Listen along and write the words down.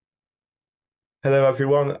Hello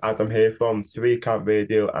everyone, Adam here from 3 Count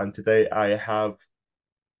Radio, and today I have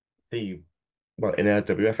the in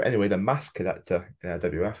LWF anyway, the mask collector in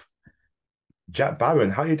LWF, Jack Barron.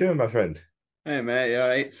 How you doing, my friend? Hey mate, you all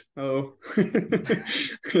right? Oh,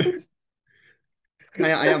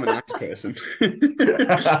 I am a nice person.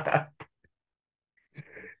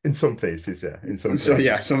 In some places, yeah, in some So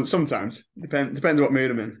yeah, places. sometimes depends what mood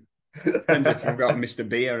I'm in. Depends if I've got Mr.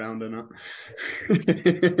 B around or not.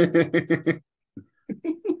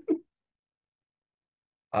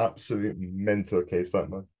 Absolute mental case, that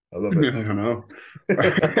man. I love I it. don't know.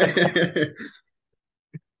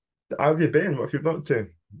 How have you been? What have you been up to?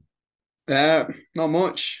 Not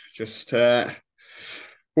much. Just work,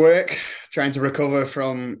 trying to recover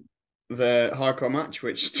from the hardcore match,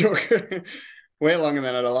 which took way longer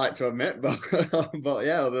than I'd like to admit. But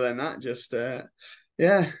yeah, other than that, just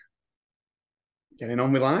yeah, getting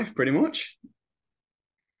on with life pretty much.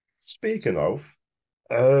 Speaking of,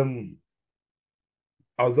 um,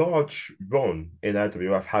 a large run in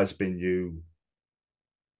LWF has been you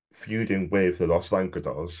feuding with the Los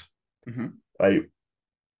Languedols. Mhm. Like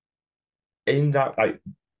in that,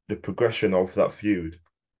 the progression of that feud,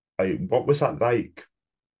 what was that like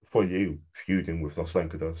for you feuding with Los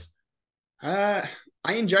Languedols? Uh,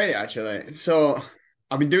 I enjoyed it actually. So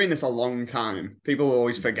I've been doing this a long time. People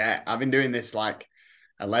always forget. I've been doing this like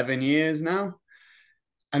 11 years now.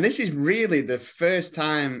 And this is really the first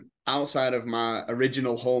time outside of my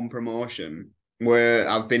original home promotion where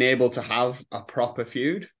I've been able to have a proper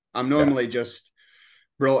feud. I'm Yeah, normally just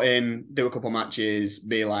brought in, do a couple matches,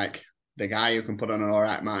 be like the guy who can put on an all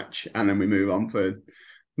right match, and then we move on for.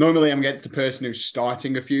 Normally, I'm against the person who's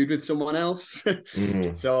starting a feud with someone else.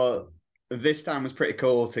 mm, So this time was pretty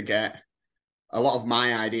cool to get a lot of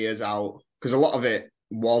my ideas out because a lot of it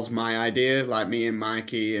was my idea, like me and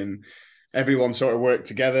Mikey and everyone sort of worked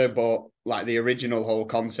together. But like the original whole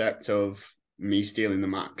concept of me stealing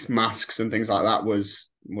the masks and things like that was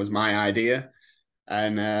my idea.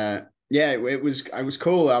 And yeah, it was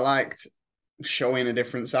cool. I liked showing a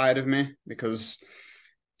different side of me because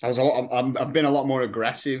I was a lot. I've been a lot more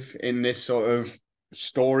aggressive in this sort of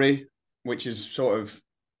story, which has sort of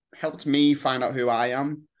helped me find out who I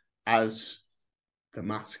am as the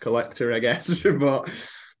mask collector, I guess. But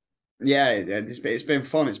yeah, it's been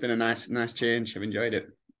fun. It's been a nice change. I've enjoyed it.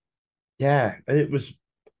 yeah, and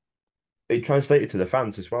it translated to the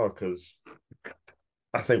fans as well because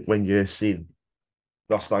I think when you see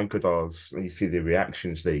Los Languedols and you see the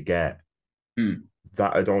reactions they get, Mm.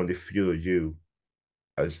 that would only fuel you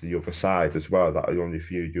as the other side as well. That would only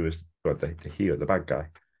fuel you as the hero, the bad guy.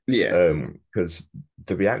 Yeah, Because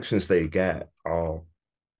the reactions they get are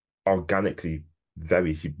organically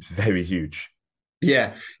very huge.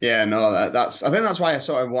 yeah. No, that's. I think that's why I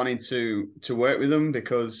sort of wanted to work with them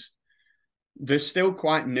because they're still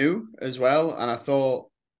quite new as well, and I thought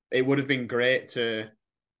it would have been great to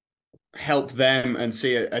help them and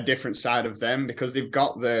see a different side of them because they've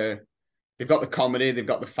got the comedy, they've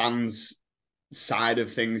got the fans side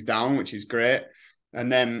of things down, which is great.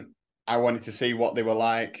 And then I wanted to see what they were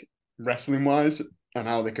like wrestling wise and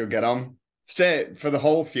how they could get on. Say for the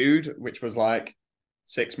whole feud, which was like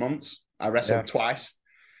 6 months, I Yeah. wrestled twice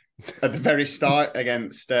at the very start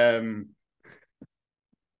against one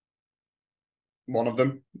of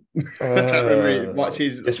them. I can't remember what's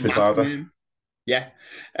his It's mask Fizada. name. Yeah,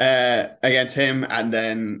 against him and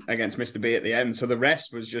then against Mr. B at the end. So the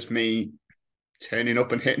rest was just me turning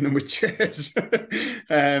up and hitting them with chairs.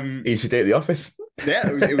 Easy day at the office. Yeah,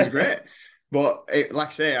 it was great. But like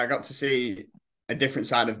I say, I got to see a different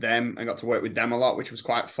side of them. I got to work with them a lot, which was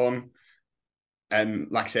quite fun. And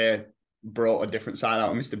like I say, brought a different side out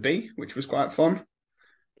of Mr. B, which was quite fun.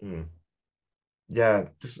 Mm. Yeah,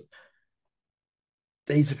 just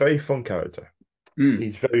he's a very fun character. Mm,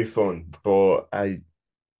 He's very fun, but I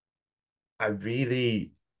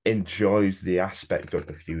really enjoyed the aspect of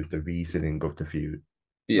the feud, the reasoning of the feud.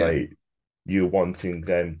 yeah, Like you wanting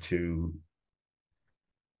them to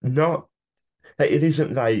not like it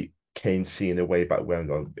isn't like Kane seeing a way back when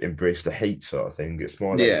or embrace the hate sort of thing. It's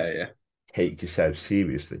more like yeah, yeah, take yourself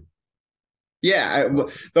seriously. yeah.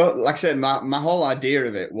 Uh, Like I said, my whole idea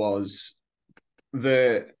of it was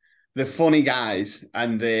the the funny guys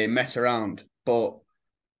and they mess around, but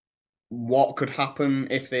what could happen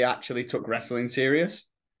if they actually took wrestling serious?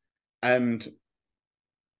 And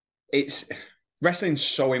it's wrestling's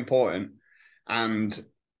so important, and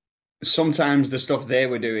sometimes the stuff they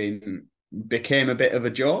were doing became a bit of a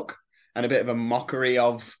joke and a bit of a mockery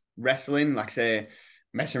of wrestling, like say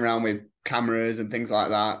messing around with cameras and things like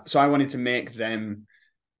that. So I wanted to make them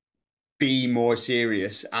be more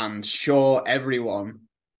serious and show everyone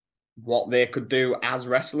what they could do as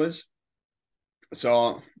wrestlers.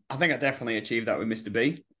 So I think I definitely achieved that with Mr.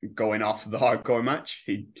 B going off the hardcore match.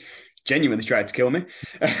 He genuinely tried to kill me,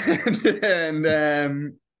 and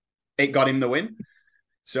it got him the win.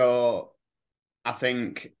 So I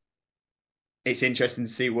think it's interesting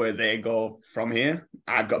to see where they go from here.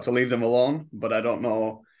 I've got to leave them alone, but I don't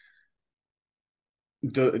know.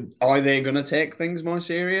 Are they going to take things more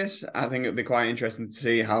serious? I think it'd be quite interesting to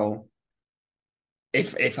see how,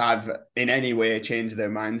 if I've in any way changed their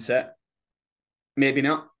mindset. Maybe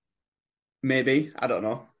not. Maybe, I don't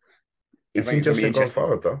know. I It's think it's going to be interesting going interesting.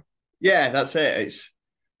 forward, though. Yeah, that's it. It's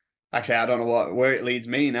actually, I don't know where it leads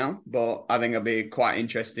me now, but I think it'll be quite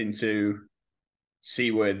interesting to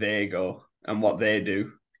see where they go and what they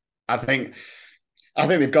do. I think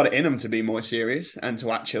they've got it in them to be more serious and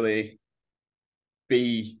to actually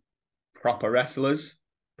be proper wrestlers.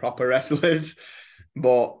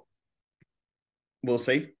 But we'll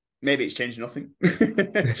see. Maybe it's changed nothing.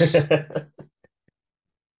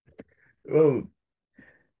 Well,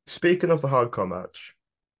 speaking of the hardcore match,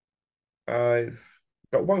 I've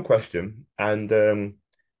got one question, and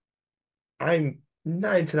I'm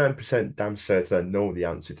 99% damn certain I know the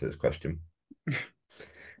answer to this question.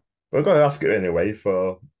 We're going to ask it anyway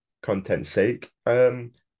for content's sake.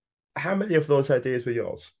 How many of those ideas were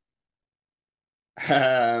yours?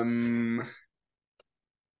 um,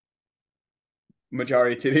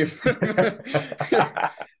 Majority of them.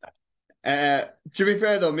 To be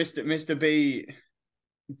fair though, Mr. B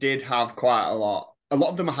did have quite a lot. A lot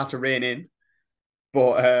of them I had to rein in,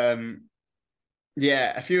 but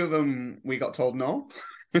yeah, a few of them we got told no.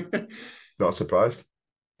 Not surprised.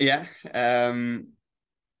 Yeah, a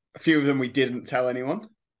few of them we didn't tell anyone,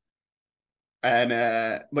 and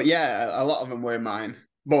but yeah, a lot of them were mine.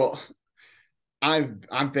 But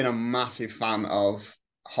I've been a massive fan of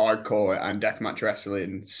hardcore and deathmatch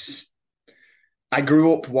wrestling. I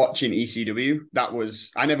grew up watching ECW.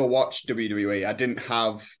 I never watched WWE. I didn't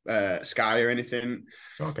have Sky or anything.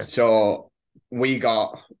 Okay. So we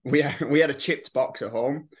had a chipped box at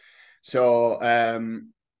home. So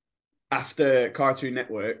after Cartoon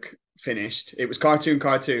Network finished, it was Cartoon,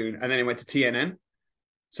 and then it went to TNN.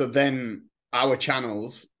 So then our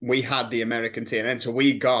channels, we had the American TNN, so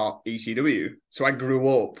we got ECW. So I grew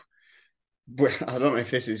up. I don't know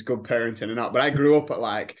if this is good parenting or not, but I grew up at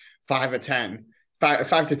like 5 or 10,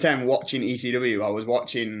 5 to 10 watching ECW. I was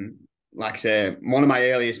watching, like I say, one of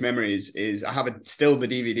my earliest memories is I have still the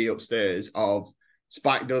DVD upstairs of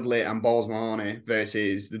Spike Dudley and Balls Mahoney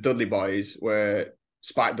versus the Dudley Boys, where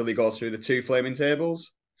Spike Dudley goes through the two flaming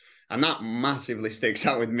tables. And that massively sticks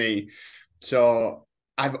out with me. So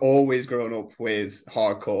I've always grown up with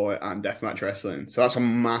hardcore and deathmatch wrestling. So that's a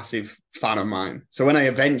massive fan of mine. So when I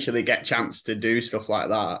eventually get a chance to do stuff like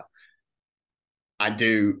that, I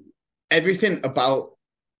do everything about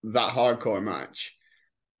that hardcore match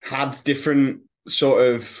had different sort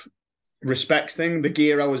of respects thing. The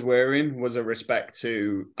gear I was wearing was a respect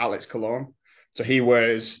to Alex Colon. So he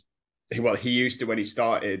used to, when he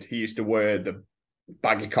started, he used to wear the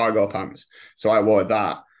baggy cargo pants. So I wore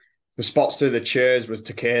that. The spots through the chairs was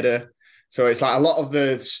Takeda. So it's like a lot of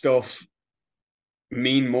the stuff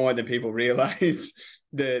mean more than people realize.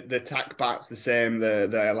 The tack bat's the same.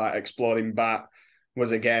 The like exploding bat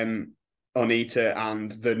was again Onita, and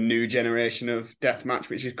the new generation of deathmatch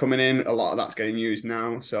which is coming in. A lot of that's getting used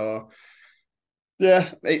now. So yeah,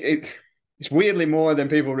 it's weirdly more than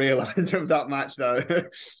people realize of that match though.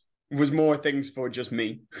 It was more things for just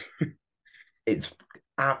me. It's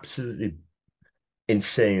absolutely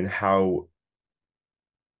insane how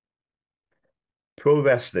pro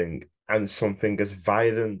wrestling and something as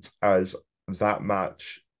violent as that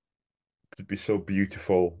match could be so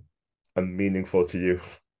beautiful and meaningful to you.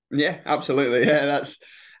 Yeah, absolutely. Yeah,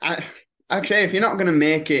 I'd say if you're not going to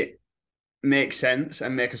make it make sense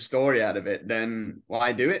and make a story out of it, then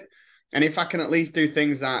why do it? And if I can at least do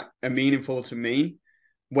things that are meaningful to me,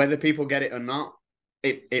 whether people get it or not,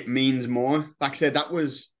 it means more. Like I said, it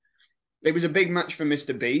was a big match for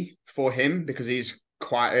Mr. B for him because he's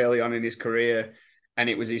quite early on in his career and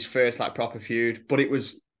it was his first like proper feud. But it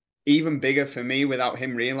was even bigger for me without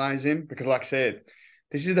him realizing because, like I said,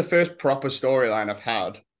 this is the first proper storyline I've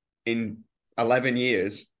had in 11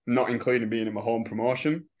 years, not including being in my home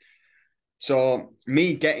promotion. So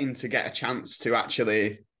me getting to get a chance to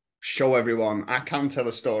actually show everyone I can tell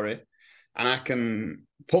a story and I can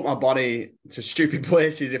put my body to stupid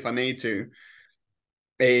places if I need to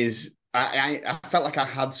is I felt like I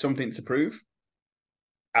had something to prove.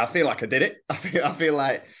 I feel like I did it. I feel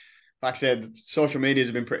like I said, social media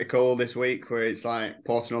has been pretty cool this week where it's like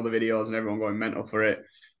posting all the videos and everyone going mental for it.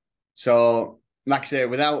 So, like I say,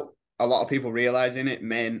 without a lot of people realizing it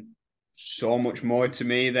meant so much more to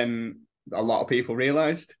me than a lot of people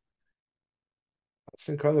realized. It's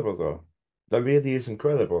incredible though. That really is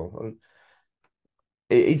incredible. And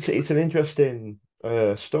it's an interesting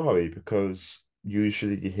story because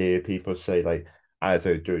usually you hear people say like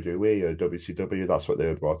either WWE or WCW, that's what they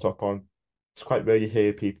were brought up on. It's quite rare you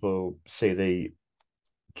hear people say they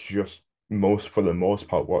just most for the most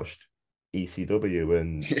part watched ECW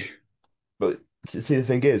and but see the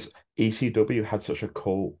thing is ECW had such a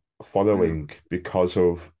cult Mm. following because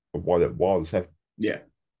of what it was. Yeah,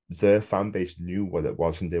 Their fan base knew what it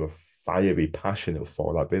was and they were fiery passionate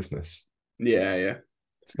for that business. yeah, yeah.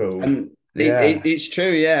 So And yeah. it's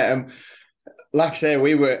true, yeah. Like I say,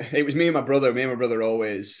 it was me and my brother. Me and my brother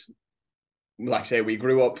always, like I say, we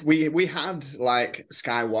grew up. We had like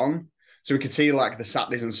Sky One, so we could see like the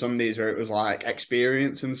Saturdays and Sundays where it was like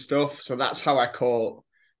experience and stuff. So that's how I caught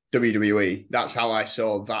WWE. That's how I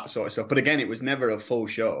saw that sort of stuff. But again, it was never a full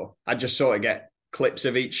show. I just sort of get clips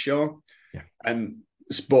of each show. Yeah. And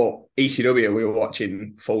but ECW, we were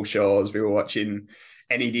watching full shows. We were watching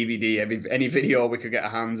any DVD, any video we could get our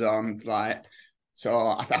hands on. Like, so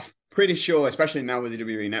I'm pretty sure, especially now with the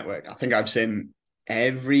WWE Network, I think I've seen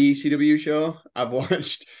every ECW show. I've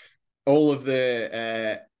watched all of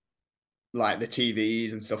the like the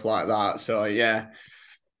TVs and stuff like that. So yeah,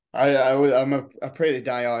 I'm a pretty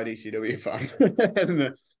diehard ECW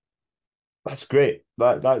fan. That's great.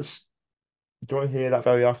 That's don't hear that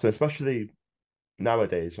very often, especially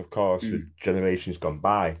nowadays, of course, Mm, with generations gone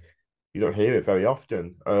by. You don't hear it very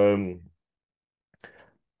often.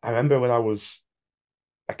 I remember when I was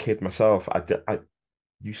a kid myself, I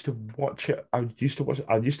used to watch it. I used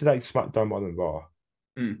to like SmackDown more than Raw,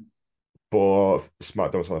 mm. but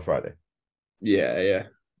SmackDown was on a Friday. Yeah, yeah.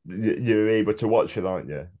 You're able to watch it, aren't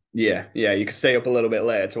you? Yeah, yeah, you could stay up a little bit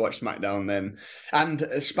later to watch SmackDown then. And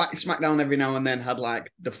SmackDown every now and then had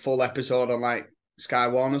like the full episode on like Sky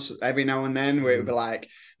One every now and then where it would be Mm. like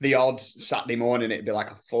the odd Saturday morning, it'd be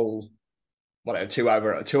like a full, whatever, 2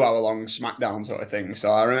 hour long SmackDown sort of thing.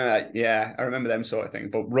 So I remember, yeah, I remember them sort of thing.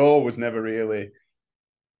 But Raw was never really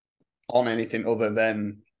on anything other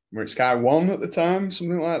than were it Sky One at the time,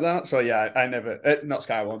 something like that. So yeah, I never, not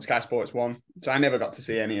Sky One, Sky Sports One. So I never got to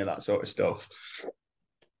see any of that sort of stuff.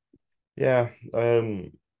 Yeah.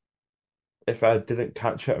 If I didn't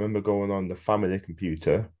catch it, I remember going on the family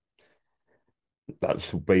computer.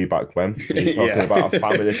 That's way back when. You're talking Yeah. about a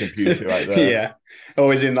family computer right there. Yeah.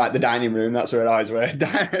 Always in like the dining room. That's where I always were.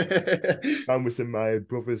 Mine was in my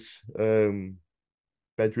brother's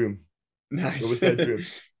bedroom. Nice. Brother's bedroom.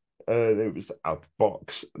 It was a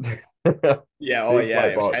box. Yeah. Oh, Big yeah.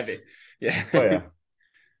 white It was box. heavy. Yeah. Oh yeah.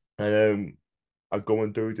 And I'd go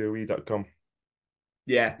on WWE.com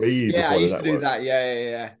Yeah. way Yeah. I before the used to do network. that. Yeah. Yeah.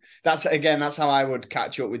 Yeah. That's how I would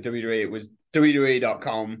catch up with WWE. It was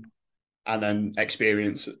WWE.com and then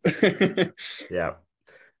experience. Yeah.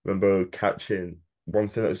 Remember catching one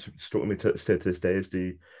thing that's stuck with me still to this day is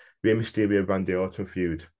the Rey Mysterio Randy Orton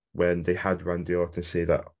feud when they had Randy Orton say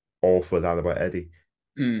that awful line about Eddie.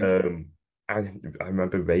 Mm, Um, and I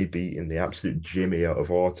remember Ray beating the absolute Jimmy out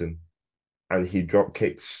of Orton, and he drop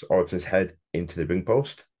kicks Orton's head into the ring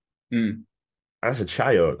post. mm. As a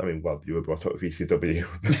child, I mean, well, you were brought up with ECW,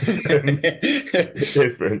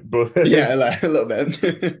 different, but Yeah, like, a little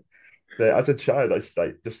bit. as a child, that's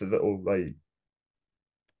like just a little like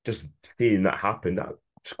just seeing that happen.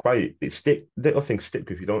 That's quite it stick little things stick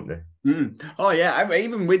with you, don't they? Mm. Oh yeah,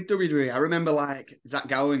 even with WWE, I remember like Zach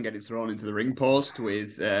Gowen getting thrown into the ring post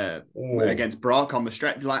with Oh, against Brock on the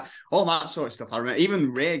stretch, like all that sort of stuff. I remember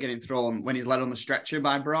even Ray getting thrown when he's led on the stretcher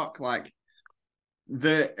by Brock. Like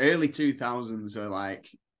the early 2000s are like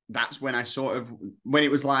that's when I sort of when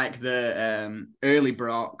it was like the early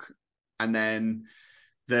Brock and then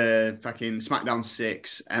the fucking SmackDown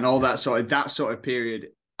 6 and all yeah. that sort of period.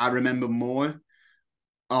 I remember more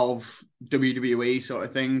of WWE sort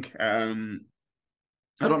of thing.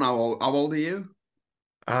 I don't know how old are you?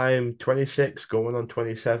 I'm 26, going on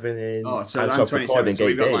 27 Oh, in so as I'm of 27. recording So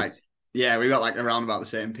we eight got like days. yeah, we got like around about the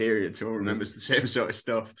same period. So we'll Mm. remember the same sort of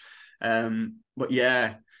stuff. But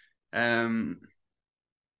yeah, um,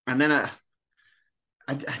 and then I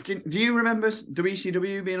didn't. Do you remember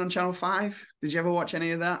WCW being on Channel 5? Did you ever watch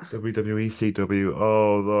any of that? WWE, CW,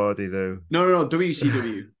 oh lordy no. No, no, no.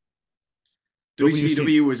 WCW. WC,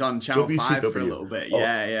 WCW was on Channel 5 for a WCW. little bit. Oh,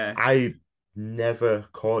 Yeah, yeah. I never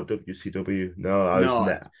caught WCW. No,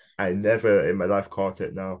 No, I never in my life caught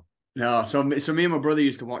it. No. no. So me and my brother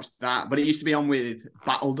used to watch that, but it used to be on with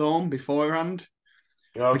Battle Dome beforehand,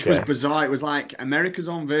 which was Okay. bizarre. It was like America's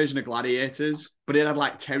own version of Gladiators, but it had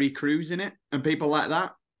like Terry Crews in it and people like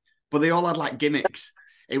that. But they all had like gimmicks.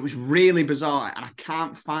 It was really bizarre, and I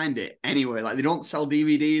can't find it anywhere. Like they don't sell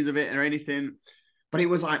DVDs of it or anything, but it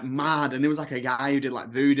was like mad. And there was like a guy who did like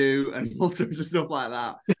voodoo and all sorts of stuff like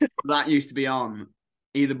that. That used to be on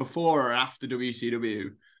either before or after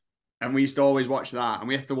WCW, and we used to always watch that. And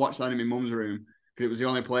we used to watch that in my mum's room because it was the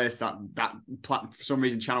only place that for some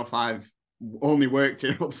reason Channel 5 only worked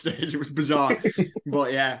in upstairs. It was bizarre,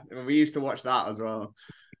 but yeah, we used to watch that as well.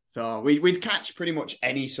 So we'd catch pretty much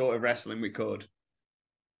any sort of wrestling we could.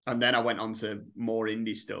 And then I went on to more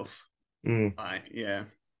indie stuff. Mm. Like, yeah,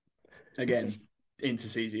 again, into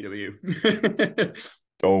CZW.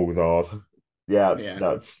 Oh God. Yeah, Yeah.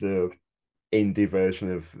 that's the indie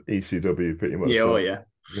version of ECW, pretty much Yeah, oh yeah.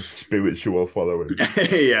 the spiritual following.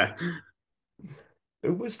 Yeah.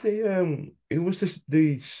 Who was this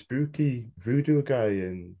the spooky voodoo guy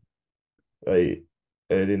in like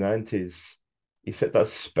early 90s? He set that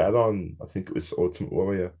spell on, I think it was Ultimate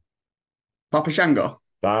Warrior. Papa Shango.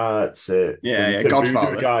 That's it. When Yeah, you yeah. said voodoo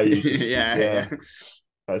Godfather. guy, you just Yeah, yeah, yeah.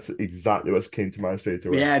 that's exactly what came to mind straight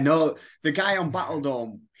away. Yeah, no, the guy on Battle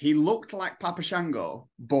Dome, he looked like Papa Shango,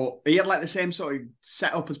 but he had like the same sort of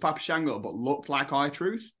setup as Papa Shango, but looked like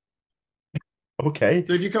I-Truth. Okay.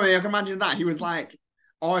 So if you can imagine that, he was like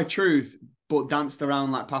I-Truth, but danced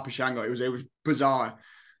around like Papa Shango. It was bizarre.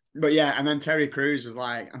 But yeah, and then Terry Crews was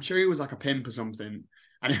like, I'm sure he was like a pimp or something.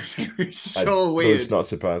 And it was That so does weird. not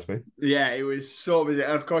surprise me. Yeah, it was so busy.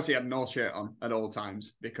 And of course, he had no shirt on at all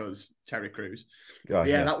times because Terry Crews. Oh But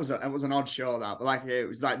yeah, yeah. that was an odd show. That, but like it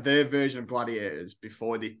was like their version of Gladiators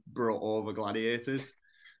before they brought over Gladiators.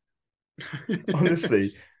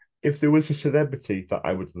 Honestly, if there was a celebrity that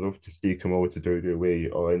I would love to see come over to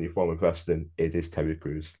WWE or any form of wrestling, it is Terry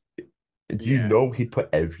Crews. You Yeah, know he'd put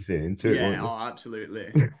everything into it, yeah, wouldn't oh, absolutely.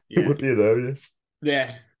 he? It Yeah, would be hilarious.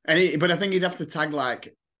 yeah. But I think he'd have to tag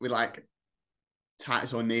like with like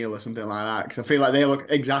Titus O'Neil or something like that because I feel like they look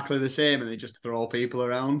exactly the same and they just throw people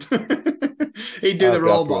around. He'd do the I'd be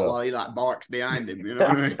happy robot with while he like barks behind him. You know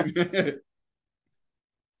what I that. mean?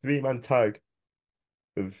 Three-man tag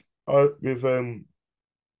with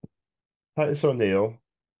Titus O'Neil,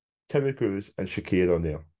 Terry Crews, and Shaquille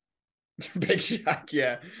O'Neal. Big Shaq,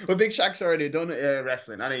 yeah. Well, Big Shaq's already done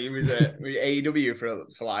wrestling. I think he was at AEW for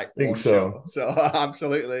like Think one so. show. So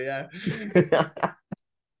absolutely, yeah.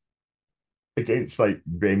 Against like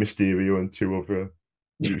Rey Mysterio and two other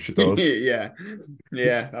luchadors. Yeah.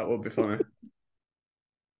 Yeah, that would be funny.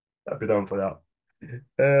 I'd be down for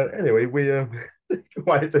that. Anyway, we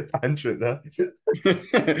quite a tangent there.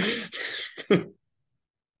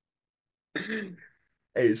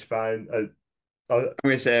 It's fine. I, I'm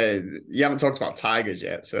gonna say you haven't talked about tigers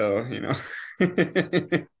yet, so you know.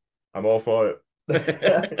 I'm all for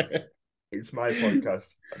it. It's my podcast.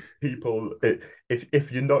 People,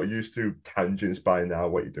 if you're not used to tangents by now,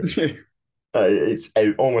 what you're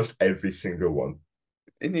doing? Almost every single one.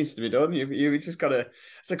 It needs to be done. You just gotta.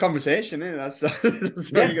 It's a conversation, isn't it? That's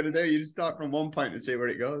what Yeah, you're gonna do. You just start from one point and see where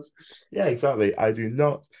it goes. yeah, exactly. I do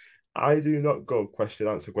not go question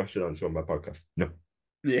answer on my podcast. No,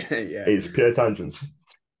 Yeah, yeah, it's pure tangents.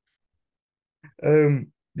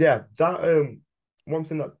 Yeah, that one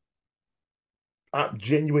thing that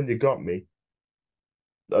genuinely got me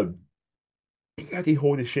a bloody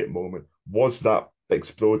holy shit moment was that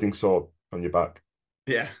exploding sword on your back.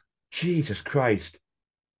 yeah. Jesus Christ,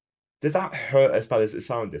 did that hurt as bad as it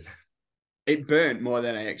sounded? It burnt more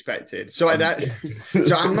than I expected. So Um,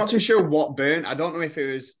 so I'm not too sure what burnt. I don't know if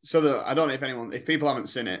it was I don't know if people haven't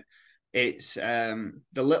seen it. It's the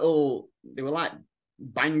little they were like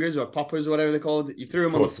bangers or poppers or whatever they're called. You threw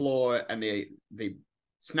them on the But floor and they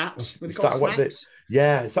snaps. What are they is called? that what they? Snaps.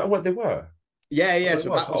 Yeah, is that what they were? Yeah, What yeah. it So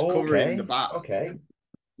was? that was Oh, covering the okay, bat. okay.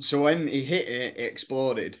 So when he hit it, it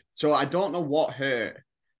exploded. So I don't know what hurt.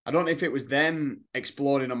 I don't know if it was them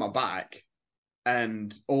exploding on my back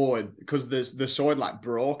and or because the sword like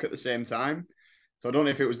broke at the same time. So I don't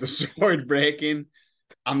know if it was the sword breaking.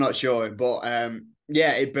 I'm not sure, but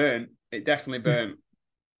yeah, it burnt. It definitely burnt.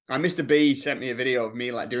 And Mr. B sent me a video of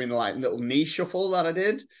me like doing the like little knee shuffle that I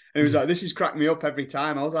did, and he was like, "This has cracked me up every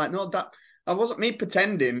time." I was like, "No, that wasn't me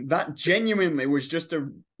pretending. That genuinely was just a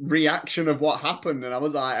reaction of what happened." And I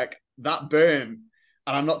was like, "That burn,"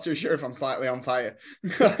 and I'm not too sure if I'm slightly on fire.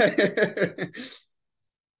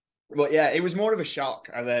 But yeah, it was more of a shock.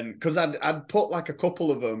 And then because I'd put like a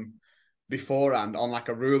couple of them beforehand on like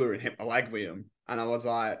a ruler and hit my leg with them, and I was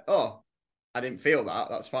like, "Oh, I didn't feel that.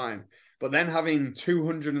 That's fine." But then having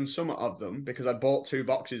 200 and some of them because I bought two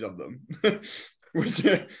boxes of them was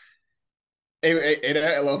it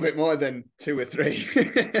hurt a little bit more than two or three.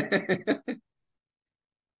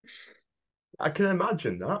 I can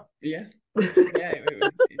imagine that. Yeah, yeah.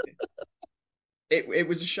 it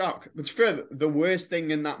was a shock. But further, the worst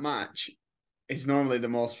thing in that match is normally the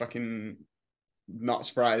most fucking not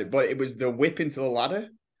surprising, but it was the whip into the ladder.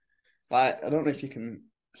 Like, I don't know if you can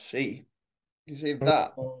see. You see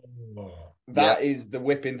that? Oh, yeah. That is the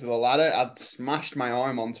whip into the ladder. I'd smashed my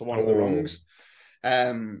arm onto one of the Oh, rungs.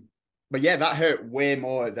 Um, but yeah, that hurt way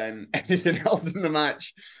more than anything else in the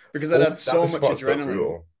match because I'd both had so ladder much spots look adrenaline.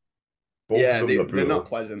 brutal. Both of Yeah, them look they're not brutal.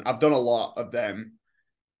 pleasant. I've done a lot of them,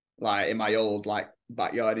 like in my old like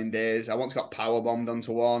backyarding days. I once got power bombed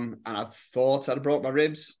onto one, and I thought I'd broke my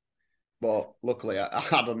ribs, but luckily I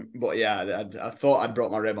hadn't. But yeah, I thought I'd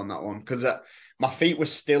broke my rib on that one because my feet were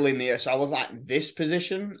still in the air, so I was like this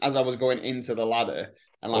position as I was going into the ladder,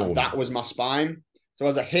 and like Oh, that was my spine. So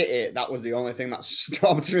as I hit it, that was the only thing that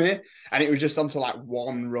stopped me, and it was just onto like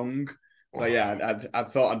one rung. So yeah, I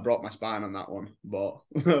thought I'd broke my spine on that one, but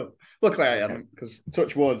luckily I yeah. hadn't. Because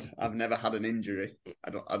touch wood, I've never had an injury. I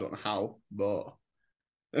don't know how, but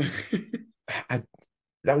I,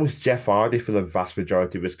 that was Jeff Hardy for the vast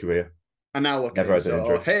majority of his career. and now look at Never him. had an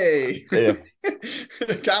So injury. hey,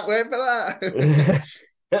 Yeah. can't wait for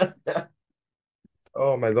that.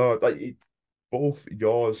 Oh my Lord. Both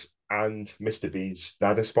yours and Mr. B's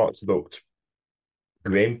ladder spots looked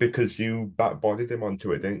grim because you back bodied him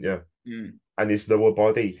onto it, didn't you? Mm, And his lower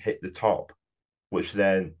body hit the top, which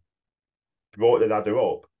then brought the ladder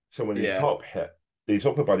up. So when yeah, his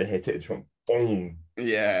upper body hit it, it just went boom.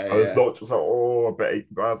 yeah, I was yeah. not just like, oh, I bet he'd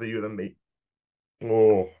rather you than me.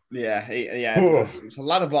 Oh, Yeah. oh. A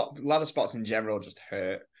lot of spots in general just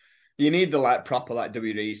hurt. You need the like proper like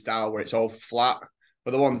WWE style where it's all flat.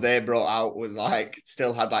 But the ones they brought out was like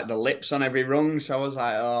still had like the lips on every rung. So I was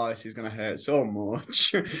like, oh, this is gonna hurt so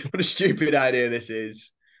much. What a stupid idea this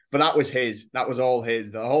is. But that was his. That was all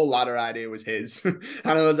his. The whole ladder idea was his. And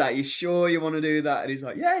I was like, you sure you want to do that? And he's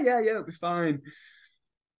like, yeah, it'll be fine.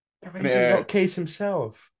 I mean, And he's it a hurt. nutcase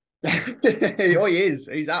himself. Oh, he is.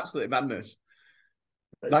 He's absolutely madness.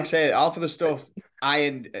 Like I say, half of the stuff I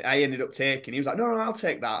ended up taking. He was like, no, I'll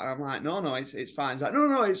take that. And I'm like, no, it's fine. He's like,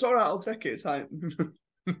 no, it's all right, I'll take it. It's like,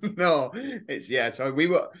 no, it's yeah. So we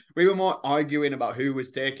were more arguing about who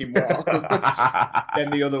was taking what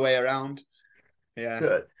than the other way around.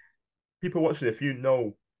 Yeah, People watching, if you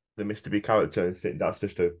know the Mr. B character and think that's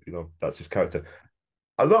his character.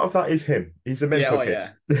 A lot of that is him. He's a yeah, mental oh case.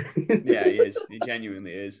 yeah, yeah. He is. He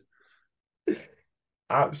genuinely is.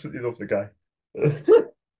 Absolutely love the guy.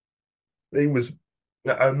 He was.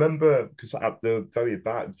 I remember because at the very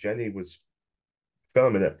back, Jenny was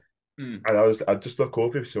filming it, Mm. and I just look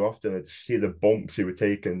over him so often and see the bumps he was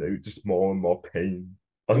taking. It was just more and more pain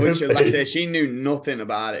on her Which, like I say, face. she knew nothing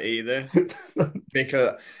about it either.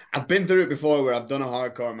 Because I've been through it before where I've done a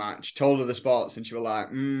hardcore match, told her the spots, and she was like,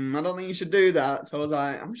 I don't think you should do that. So I was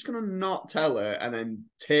like, I'm just gonna not tell her and then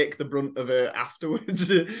take the brunt of it afterwards.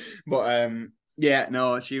 But yeah,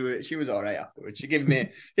 no, she was all right afterwards. She gave me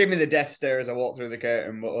the death stare as I walked through the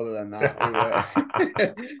curtain, but other than that, we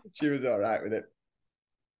were she was all right with it.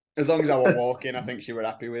 As long as I were walking, I think she were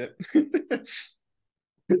happy with it.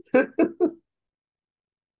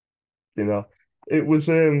 You know, it was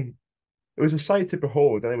it was a sight to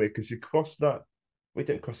behold anyway because you crossed that. We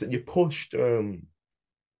didn't cross it. You pushed the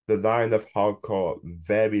line of hardcore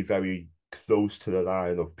very, very close to the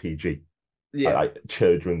line of PG, Yeah, like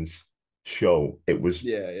children's show. It was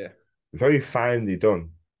yeah. very finely done.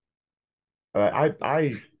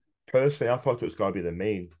 I personally, I thought it was going to be the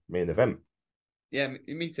main event. Yeah,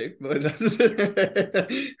 me too. But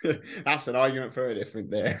that's an argument for a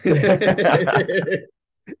different day.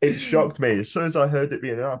 It shocked me as soon as I heard it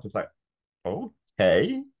being announced. I was like,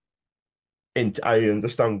 okay. And I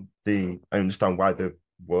understand why the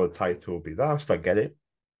world title will be last. I get it.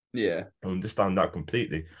 Yeah. I understand that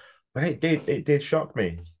completely. But it did shock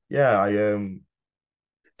me. Yeah, I did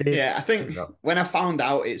Yeah, I think think that. when I found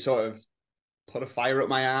out, it sort of put a fire up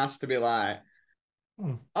my ass to be like,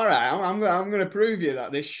 Hmm. all right, I'm going to prove you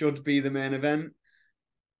that this should be the main event.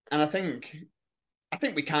 And I think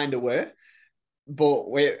we kind of were, but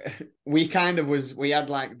we kind of was. We had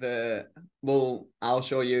like well, I'll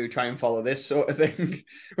show you, try and follow this sort of thing,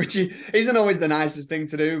 which isn't always the nicest thing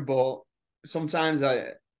to do, but sometimes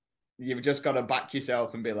you've just got to back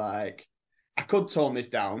yourself and be like, I could tone this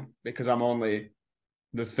down because I'm only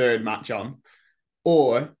the third match on,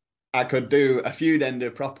 or I could do a feud ender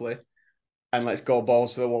properly and let's go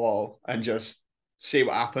balls to the wall and just see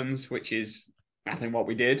what happens, which is I think what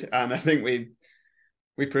we did, and I think we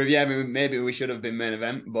proved yeah maybe we should have been main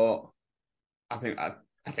event, but I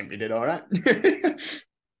think we did all right.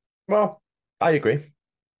 Well, I agree.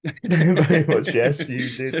 Very much, yes, you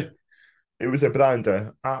did. It was a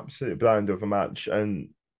blinder, absolute blinder of a match. And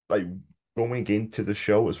like going into the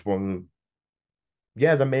show was one,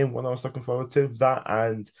 yeah, the main one I was looking forward to. That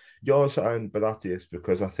and yours and Beratius,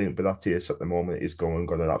 because I think Beratius at the moment is going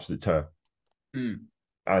on an absolute tear. Mm.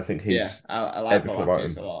 I think Yeah, he's I like everything about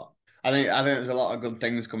Pilates him. a lot. I think there's a lot of good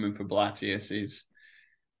things coming for Pilates.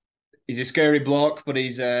 He's a scary bloke, but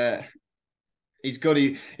he's good.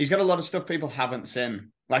 He's got a lot of stuff people haven't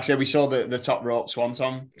seen. Like I said, we saw the top rope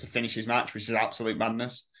swanton to finish his match, which is absolute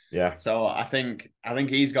madness. Yeah. So I think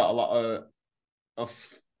he's got of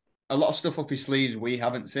a lot of stuff up his sleeves we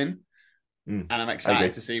haven't seen, and I'm I excited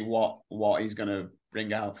agree. to see what he's gonna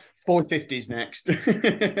bring out. 450s next.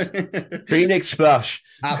 Phoenix Splash.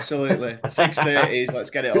 Absolutely. 630s. Let's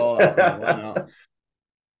get it all out there. Why not?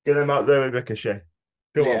 Get him out there with Ricochet.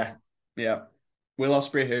 Come on. Yeah. Yeah. Will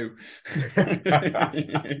Osprey who?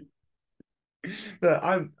 So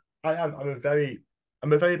I'm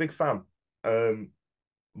a very big fan. Um,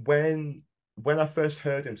 when I first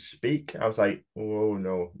heard him speak, I was like, oh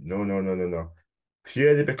no, no, no, no, no, no.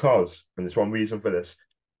 Purely because, and there's one reason for this,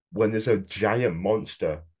 when there's a giant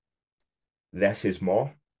monster, less is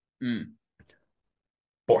more. Mm.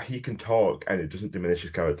 But he can talk and it doesn't diminish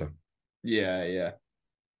his character. Yeah, yeah.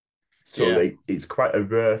 So Yeah. like it's quite a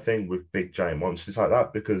rare thing with big giant monsters like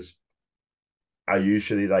that because I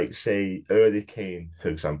usually like say early Kane, for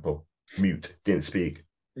example, mute, didn't speak.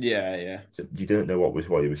 Yeah, yeah. So you didn't know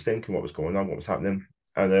what he was thinking, what was going on, what was happening.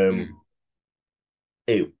 And Mm.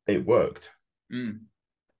 it worked. Mm.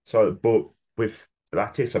 So but with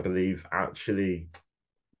Lattice, I believe actually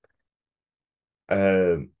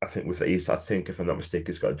I think with East, I think if I'm not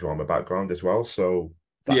mistaken, he's got a drama background as well. So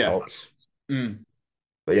that Yeah. helps. Mm.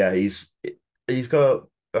 But yeah, he's got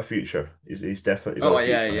a future. He's definitely got Oh a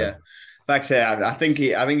yeah, future ahead. yeah. Like I say, I think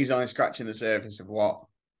he's only scratching the surface of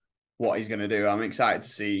what he's gonna do. I'm excited to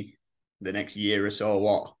see the next year or so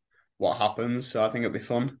what happens. So I think it'll be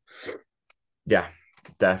fun. Yeah,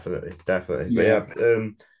 definitely, definitely. But Yeah. yeah,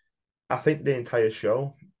 I think the entire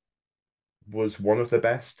show was one of the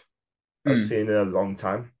best I've Mm. seen in a long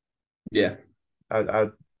time. Yeah.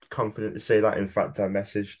 I'd confidently say that. In fact, I'm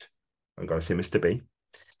going to say Mr. B.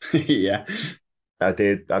 Yeah. I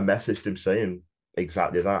did. I messaged him saying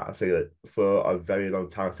exactly that. I say that for a very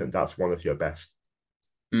long time, I think that's one of your best.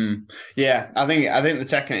 Mm. Yeah, I think they're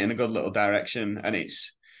taking it in a good little direction, and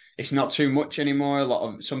it's not too much anymore. A lot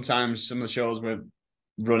of sometimes some of the shows were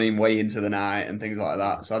running way into the night and things like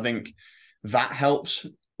that. So I think that helps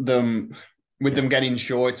them with Yeah. them getting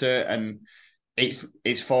shorter, and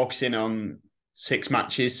it's focusing on 6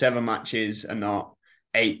 matches, 7 matches, and not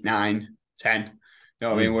 8, 9, 10. You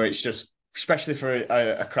know what I mean? Mm. Where it's just especially for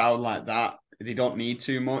a crowd like that, they don't need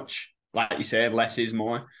too much. Like you said, less is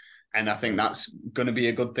more. And I think that's going to be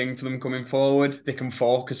a good thing for them coming forward. They can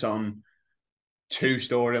focus on two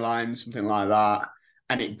storylines, something like that,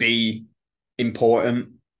 and it be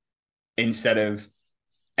important instead of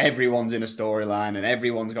everyone's in a storyline and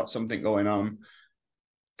everyone's got something going on.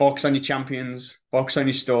 Focus on your champions, focus on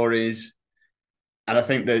your stories. And I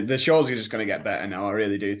think the shows are just going to get better now. I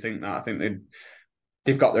really do think that. I think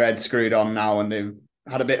they've got their heads screwed on now and they've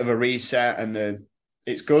had a bit of a reset and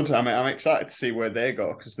it's good. I'm excited to see where they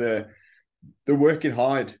go because they're working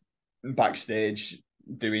hard backstage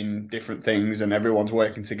doing different things and everyone's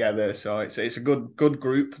working together. So it's a good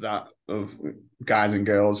group that of guys and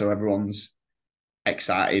girls. So everyone's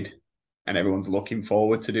excited and everyone's looking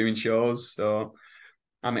forward to doing shows. So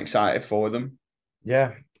I'm excited for them.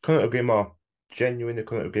 Yeah, couldn't agree more. Genuinely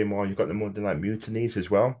couldn't agree more. You've got the Monday Night Mutinies as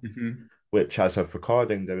well, Mm-hmm. which as of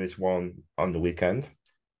recording, there is one on the weekend.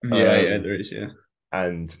 Yeah, yeah, Um, there is. Yeah,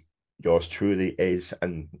 and yours truly is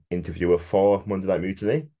an interviewer for Monday Night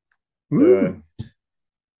Mutiny. The woo,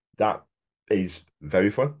 that is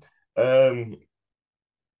very fun. Um,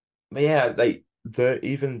 but yeah, like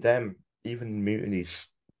even them, even mutinies,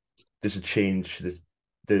 there's a change.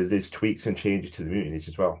 There's tweaks and changes to the mutinies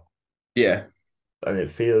as well, yeah, and it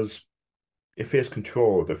feels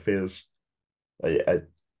controlled. It feels like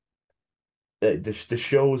the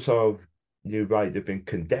shows of you're right. They've been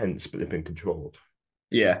condensed, but they've been controlled.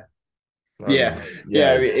 yeah, yeah, And yeah,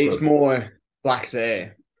 yeah. it's It's good. more like I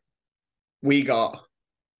say, we got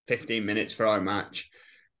 15 minutes for our match.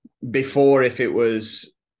 Before, if it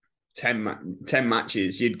was 10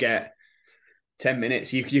 matches, you'd get 10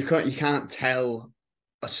 minutes. You can't tell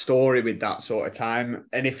a story with that sort of time.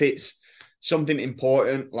 And if it's something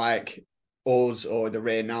important like us or the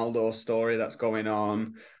Reynaldo story that's going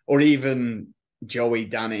on, or even Joey,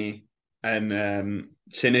 Danny, and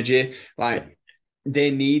Synergy, Yeah, like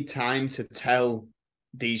they need time to tell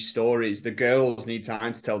these stories. The girls need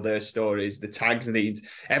time to tell their stories. The tags need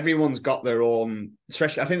everyone's got their own.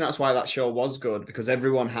 Especially, I think that's why that show was good because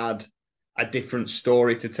everyone had a different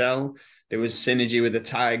story to tell. There was synergy with the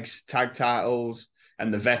tag titles,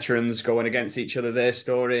 and the veterans going against each other, their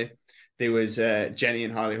story. There was Jenny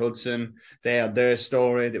and Harley Hudson. They had their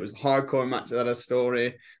story. There was a hardcore match that had a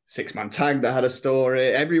story. Six-man tag that had a story.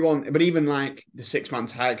 Everyone, but even like the six-man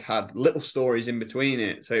tag had little stories in between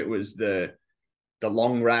it. So it was the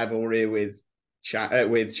long rivalry with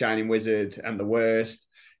Shining Wizard and the Worst,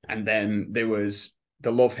 and then there was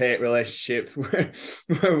the love hate relationship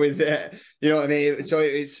with you know what I mean. So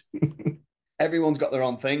it's everyone's got their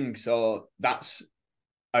own thing. So that's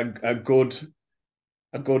a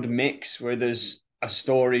good mix where there's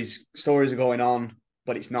stories are going on,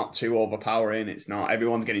 but it's not too overpowering. It's not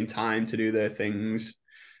everyone's getting time to do their things.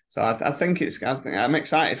 So I think I'm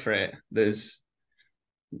excited for it.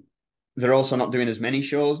 They're also not doing as many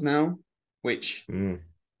shows now, which Mm.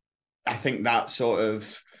 I think that sort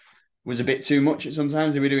of was a bit too much at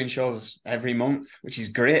sometimes. They were doing shows every month, which is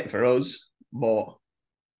great for us, but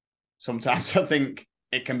sometimes I think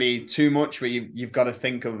it can be too much where you've got to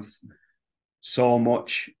think of so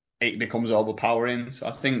much it becomes overpowering. So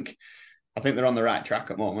I think they're on the right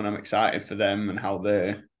track at the moment. I'm excited for them and how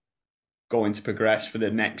they're going to progress for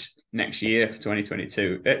the next year for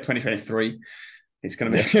 2022, 2023. It's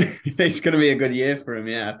gonna Yeah. be it's gonna be a good year for them.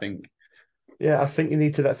 Yeah, I think. Yeah, I think you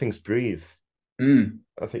need to let things breathe. Mm,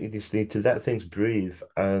 I think you just need to let things breathe.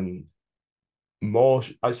 And more,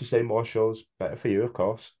 as you say, more shows, better for you, of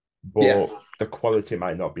course, yeah, but the quality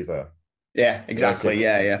might not be there. yeah, Whereas if exactly.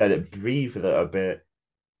 Yeah, yeah, let it breathe a little bit,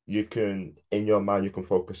 you can, in your mind, you can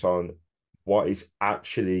focus on what is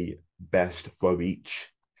actually best for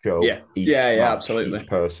each show, yeah, yeah, each yeah. match, Absolutely. each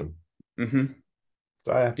person. Hmm.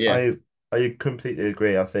 So Yeah. I completely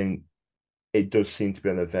agree. I think it does seem to be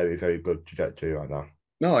on a very, very good trajectory right now.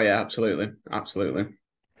 Oh, yeah. Absolutely. Absolutely.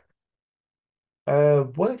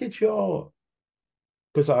 Where did your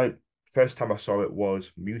because I first time I saw it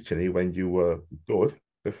was Mutiny when you were good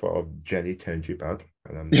before Jenny turned you bad,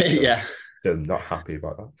 and I'm Yeah. still not happy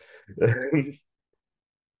about that.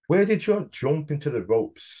 Where did your jump into the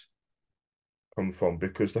ropes come from?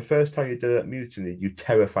 Because the first time you did it at Mutiny, you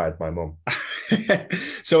terrified my mum.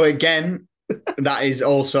 So again, that is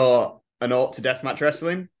also an ode to deathmatch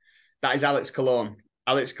wrestling. That is Alex Colon.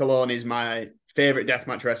 Alex Colon is my favorite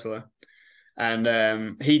deathmatch wrestler.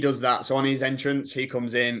 And he does that. So on his entrance, he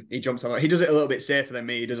comes in, he jumps on. He does it a little bit safer than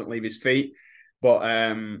me. He doesn't leave his feet, but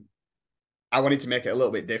I wanted to make it a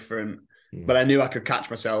little bit different. Hmm. But I knew I could catch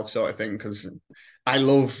myself, sort of thing, because I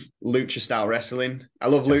love lucha style wrestling. I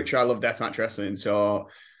love Yeah. lucha. I love deathmatch wrestling. So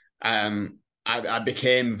um, I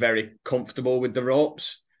became very comfortable with the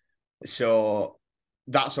ropes. So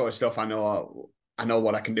that sort of stuff, I know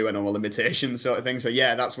what I can do. I know my limitations, sort of thing. So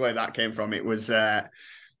yeah, that's where that came from. It was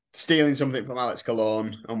stealing something from Alex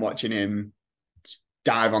Colon and watching him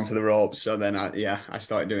dive onto the ropes. So then I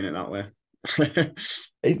started doing it that way.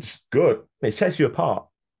 It's good. It sets you apart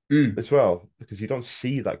Mm. as well because you don't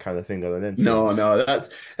see that kind of thing on an No, entrance. no, that's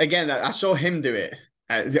again. I saw him do it.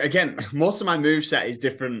 Again, most of my move set is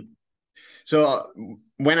different. So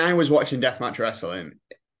when I was watching deathmatch wrestling,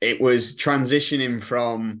 it was transitioning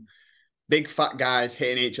from big fat guys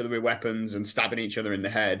hitting each other with weapons and stabbing each other in the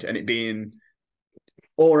head, and it being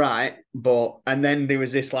all right, but and then there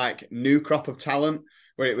was this like new crop of talent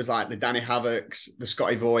where it was like the Danny Havoc's, the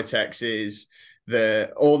Scotty Vortexes,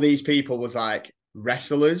 the all these people was like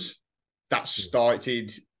wrestlers that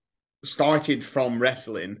started from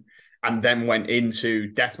wrestling and then went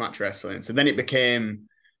into deathmatch wrestling. So then it became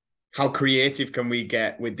how creative can we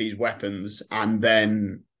get with these weapons and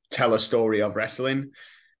then tell a story of wrestling.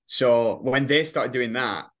 So when they started doing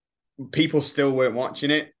that, people still weren't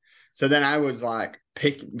watching it. So then I was like,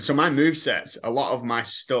 so my move sets, a lot of my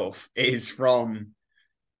stuff is from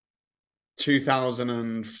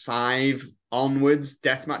 2005 onwards,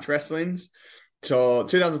 deathmatch wrestlings. So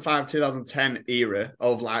 2005, 2010 era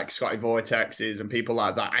of like Scotty Vortexes and people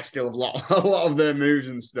like that. I still have a lot of their moves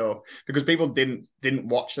and stuff because people didn't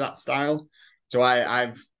watch that style. So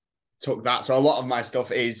I've took that. So a lot of my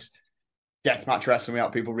stuff is deathmatch wrestling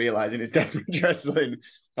without people realizing it's deathmatch wrestling.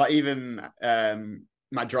 Like even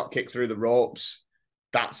my drop kick through the ropes,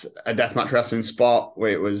 that's a deathmatch wrestling spot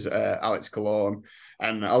where it was Alex Cologne.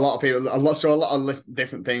 And a lot of people, a lot of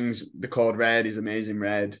different things. The Code Red is Amazing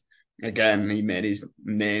Red. Again, he made his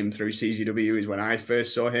name through CZW. Is when I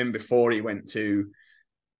first saw him before he went to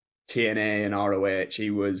TNA and ROH. He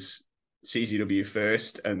was CZW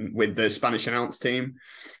first, and with the Spanish announce team.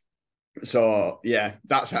 So yeah,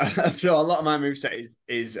 that's how. So a lot of my moveset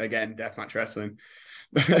is again deathmatch wrestling.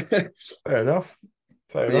 Fair enough.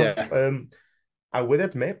 Fair enough. Yeah. I would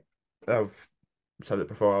admit, I've said it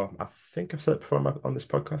before. I think I've said it before on this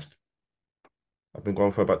podcast. I've been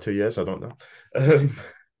going for about 2 years. I don't know. Um,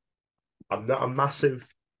 I'm not a massive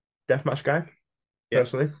deathmatch guy Yeah.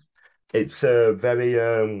 personally. It's a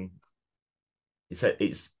very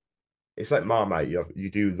it's like Marmite. You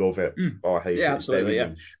do love it Mm. or hate Yeah, it. It's very absolutely. Yeah.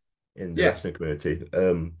 niche in the Yeah. wrestling community.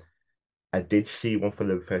 I did see one for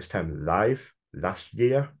the first time live last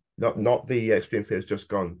year. Not the Extreme Fears just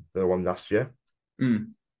gone, the one last year.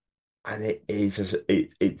 Mm. And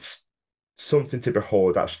it's something to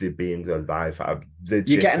behold actually being alive at a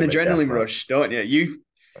You get an legitimate death adrenaline match. rush, don't you?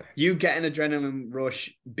 You get an adrenaline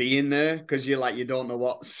rush being there because you're like you don't know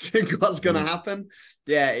what's what's gonna Mm. happen.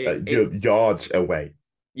 Yeah, You're yards away.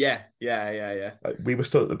 yeah. Like, we were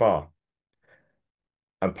stood at the bar,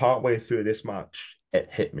 and partway through this match, it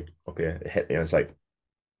hit me. Okay, it hit me. I was like,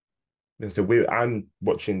 "There's a weird." I'm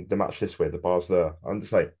watching the match this way. The bar's there. I'm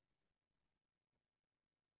just like,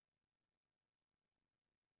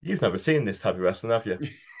 "You've never seen this type of wrestling, have you?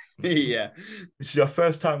 Yeah. This is your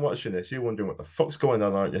first time watching this. You're wondering what the fuck's going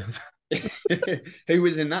on, aren't you?" Who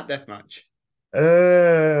was in that death match?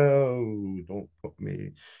 Oh, don't put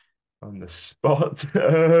me on the spot.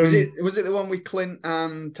 Was it the one with Clint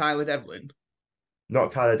and Tyler Devlin?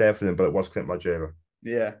 Not Tyler Devlin, but it was Clint Majera.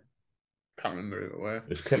 Yeah, can't remember who it were.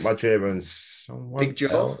 It's Clint Majera and Big someone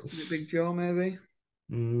Joe? Was it Big else. Joe maybe?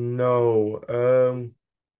 No,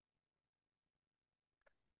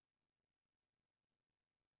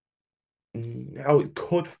 no, it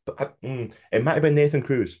could. It might have been Nathan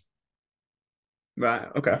Cruz. Right,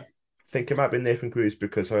 okay. I think it might be Nathan Cruz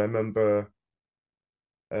because I remember.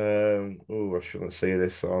 Oh, I shouldn't say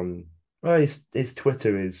this on. Well, his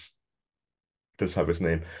Twitter is does have his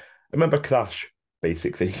name. I remember Clash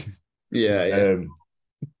basically. Yeah, Um,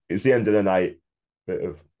 it's the end of the night. Bit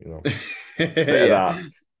of bit of yeah. that.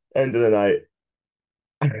 End of the night.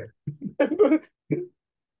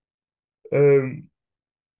 um,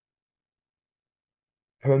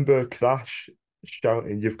 I remember Clash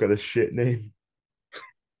shouting, "You've got a shit name,"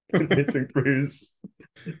 and Nathan Cruz.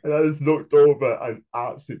 And I just looked over and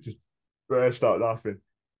absolutely just burst out laughing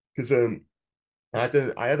because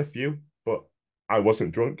I had a few, but I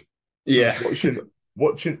wasn't drunk. So Yeah. just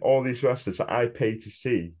watching all these wrestlers that I paid to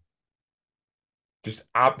see just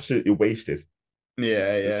absolutely wasted.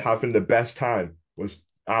 Yeah, Just yeah. having the best time was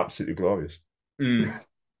absolutely glorious. Mm.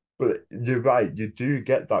 But you're right, you do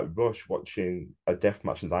get that rush watching a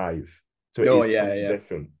deathmatch live. So it Oh, is yeah, something yeah.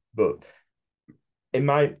 different. But in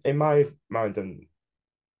my mind, and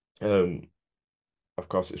um, of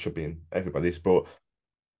course it should be in everybody's, but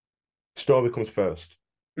story comes first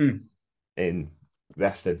Mm. in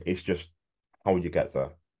wrestling. It's just how you get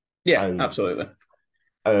there. Yeah, And absolutely.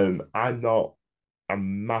 I'm not a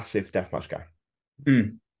massive deathmatch guy.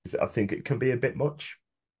 Mm. I think it can be a bit much.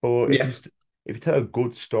 But Yeah. if you tell a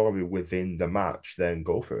good story within the match, then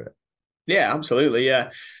go for it. Yeah, absolutely.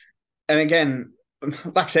 Yeah. And again,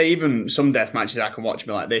 like I say, even some death matches I can watch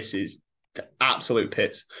me like this is the absolute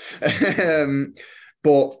piss. um,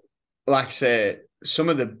 but like I say, some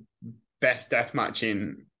of the best death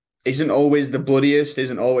matching isn't always the bloodiest,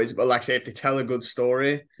 isn't always, but like I say, if they tell a good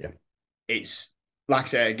story, Yeah, it's like I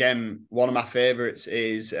say again, one of my favorites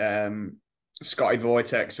is Scotty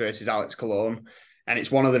Vortex versus Alex Cologne. And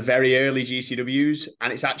it's one of the very early GCWs,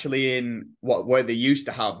 and it's actually in what where they used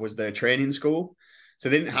to have was their training school. So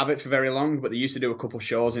they didn't have it for very long, but they used to do a couple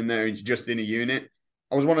shows in there, just in a unit.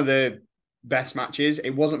 It was one of the best matches.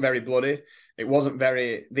 It wasn't very bloody. It wasn't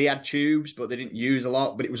very. They had tubes, but they didn't use a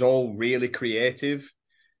lot. But it was all really creative,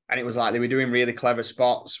 and it was like they were doing really clever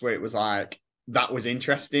spots where it was like that was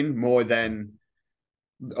interesting more than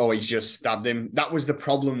oh he's just stabbed him. That was the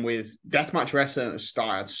problem with deathmatch wrestling at the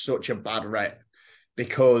start. Had such a bad rep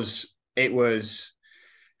because it was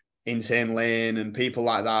Insane Lane and people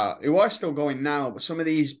like that who are still going now, but some of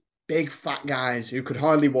these big fat guys who could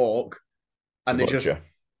hardly walk the and they're just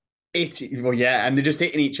butcher. well, yeah, and they're just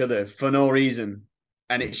hitting each other for no reason.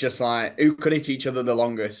 And Mm. it's just like who could hit each other the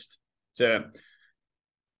longest. So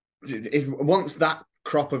if once that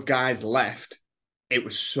crop of guys left, it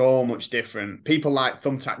was so much different. People like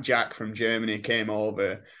Thumbtack Jack from Germany came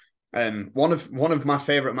over, and one of my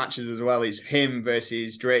favorite matches as well is him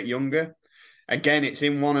versus Drake Younger. Again, it's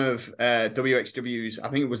in one of WXW's. I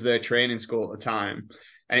think it was their training school at the time,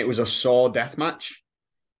 and it was a saw death match.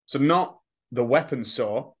 So not the weapon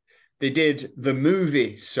saw. They did the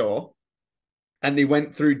movie Saw, and they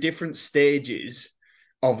went through different stages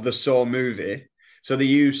of the Saw movie. So they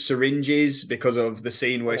used syringes because of the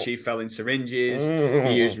scene where Oh. she fell in syringes.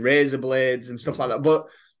 They used Mm. razor blades and stuff like that. But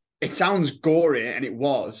it sounds gory, and it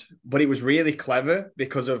was, but it was really clever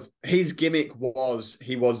because of his gimmick was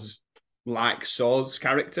he was like Saw's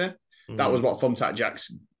character. That was Mm. what Thumbtack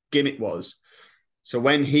Jack's gimmick was. So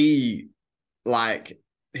when he like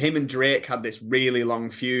him and Drake had this really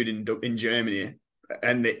long feud in Germany,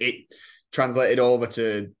 and it translated over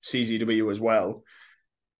to CZW as well.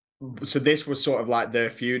 So this was sort of like their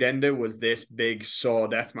feud ender, was this big saw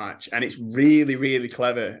death match, and it's really really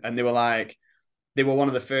clever. And they were one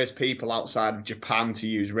of the first people outside of Japan to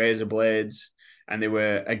use razor blades, and they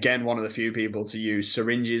were again one of the few people to use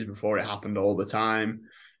syringes before it happened all the time.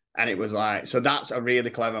 And it was like, so that's a really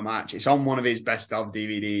clever match. It's on one of his best of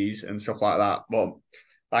DVDs and stuff like that. But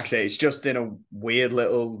like I say, it's just in a weird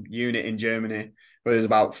little unit in Germany where there's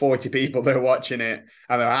about 40 people that are watching it,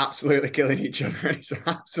 and they're absolutely killing each other. It's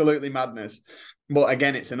absolutely madness. But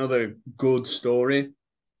again, it's another good story.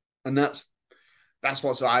 And that's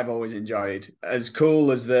what I've always enjoyed. As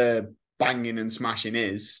cool as the banging and smashing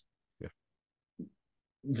is, Yeah.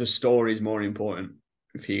 the story is more important,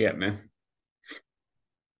 if you get me.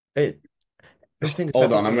 It, the thing is, I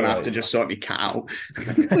Hold don't on, I'm want to gonna have to like. just sort me cat out.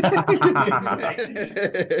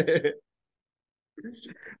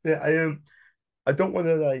 Yeah, I don't want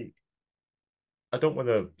to like. I don't want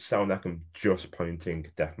to sound like I'm just pointing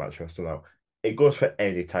deathmatch wrestling out. It goes for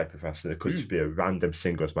any type of wrestling. It could just Mm. be a random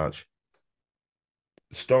singles match.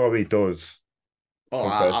 Story does Oh,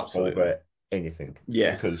 come first absolutely. over anything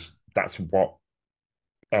Yeah. because that's what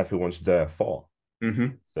everyone's there for. Hmm.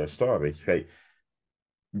 The story, right?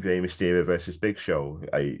 Rey Mysterio versus Big Show,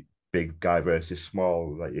 a big guy versus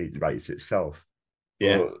small, like it writes itself.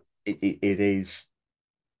 Yeah. But it is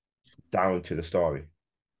down to the story.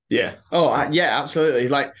 Yeah. Oh, Like, yeah, absolutely.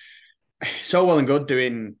 Like, so well and good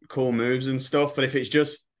doing cool moves and stuff, but if it's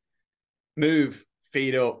just move,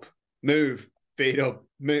 feed up, move, feed up,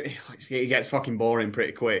 move, it gets fucking boring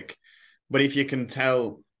pretty quick. But if you can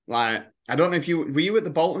tell, like, I don't know if you were you at the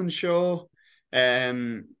Bolton show,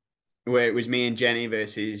 um, where it was me and Jenny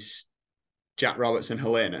versus Jack Roberts and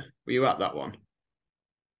Helena. Were you at that one?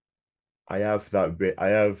 I have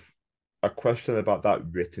a question about that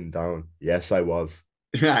written down. Yes, I was.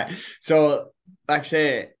 Right. So, like I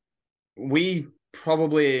say, we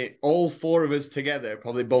probably all four of us together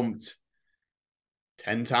probably bumped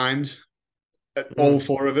 10 times. All Mm,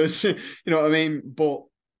 four of us. You know what I mean? But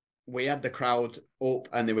we had the crowd up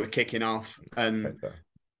and they were kicking off. And right there.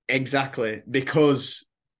 exactly because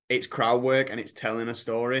it's crowd work and it's telling a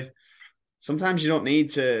story. Sometimes you don't need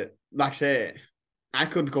to, like I say, I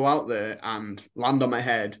could go out there and land on my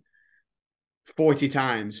head 40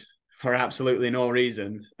 times for absolutely no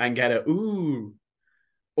reason and get a ooh.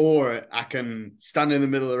 Or I can stand in the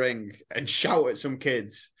middle of the ring and shout at some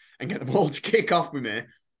kids and get them all to kick off with me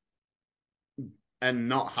and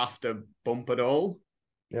not have to bump at all.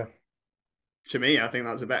 Yeah. To me, I think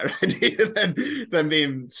that's a better idea than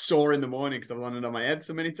being sore in the morning because I've landed on my head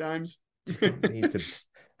so many times. You don't need to.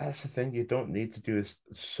 That's the thing. You don't need to do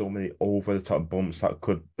so many over the top bumps that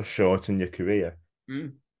could shorten your career.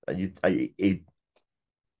 Mm. And you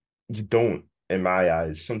don't, in my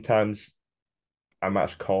eyes. Sometimes a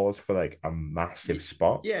match calls for like a massive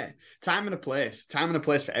spot. Yeah, time and a place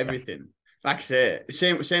for Yeah. everything. Like I say,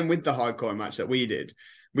 same with the hardcore match that we did.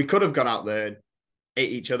 We could have gone out there,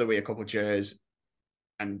 ate each other with a couple of chairs,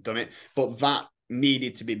 and done it, but that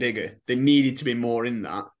needed to be bigger. There needed to be more in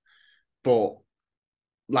that. But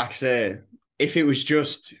like I say, if it was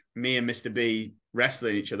just me and Mr. B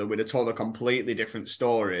wrestling each other, we'd have told a completely different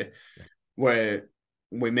story where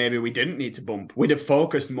we didn't need to bump. We'd have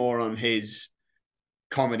focused more on his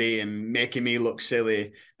comedy and making me look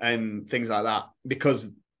silly and things like that because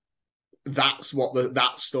that's what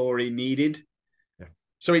that story needed. Yeah.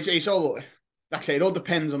 So it's all like I say, it all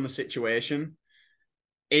depends on the situation.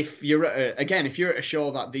 If you're if you're at a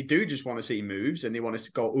show that they do just want to see moves and they want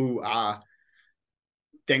to go ooh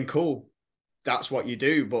then cool, that's what you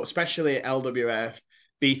do. But especially LWF,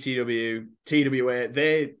 BTW, TWA,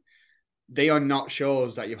 they are not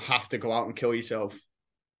shows that you have to go out and kill yourself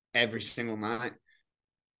every single night.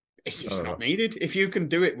 It's No, just no, not no. needed. If you can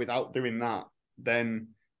do it without doing that, then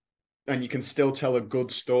and you can still tell a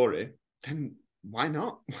good story, then why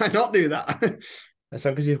not? Why not do that? As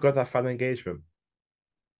long as you've got that fan engagement,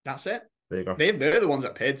 That's it. there you go. They're the ones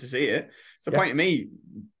that paid to see it. It's the Yeah. point of me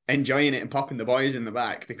enjoying it and popping the boys in the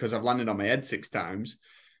back because I've landed on my head 6 times.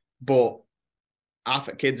 But half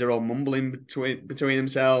the kids are all mumbling between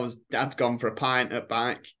themselves. Dad's gone for a pint at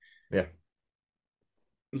back. Yeah.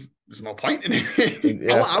 There's no point in it.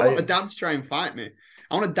 Yeah. I want the dad to try and fight me.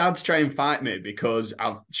 I want a dad to try and fight me because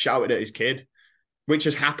I've shouted at his kid, which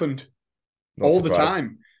has happened Not all the surprised.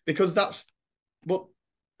 time. Because but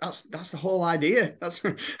that's the whole idea. That's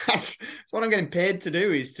what I'm getting paid to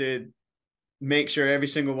do is to make sure every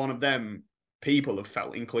single one of them people have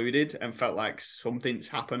felt included and felt like something's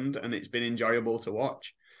happened and it's been enjoyable to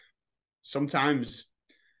watch. Sometimes,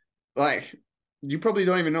 like, you probably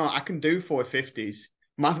don't even know, I can do 450s.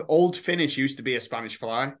 My old finish used to be a Spanish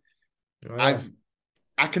fly. Oh, yeah. I've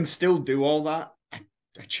I can still do all that. I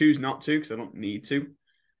choose not to because I don't need to.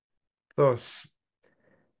 Plus,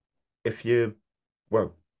 if you,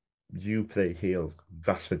 well, you play heel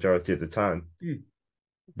vast majority of the time, Hmm.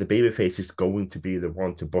 the babyface is going to be the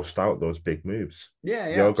one to bust out those big moves. Yeah,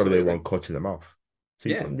 yeah, You're going to be the absolutely. one cutting them off. So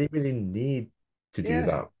you Yeah, don't really need to do yeah.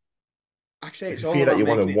 that. Like I say, If it's you all feel that about you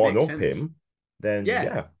want to making it one make up sense. him, then Yeah,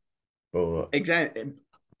 yeah. But exactly.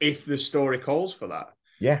 If the story calls for that.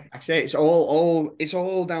 yeah, Like I say it's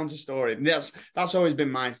all down to story. That's always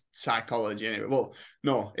been my psychology anyway. Well,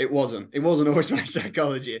 no, it wasn't. It wasn't always my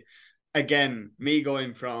psychology. Again, me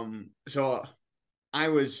going from I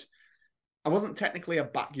was I wasn't technically a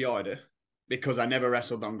backyarder because I never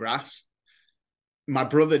wrestled on grass. My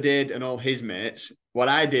brother did and all his mates. What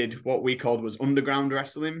I did, what we called was underground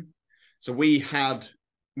wrestling. So we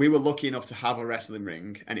were lucky enough to have a wrestling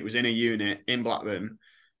ring and it was in a unit in Blackburn.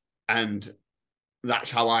 And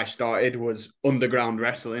that's how I started was underground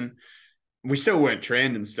wrestling. We still weren't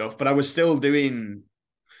trained and stuff, but I was still doing,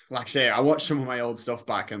 like I say, I watched some of my old stuff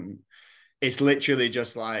back and it's literally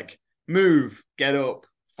just like move, get up,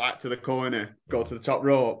 fight to the corner, go to the top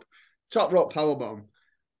rope powerbomb,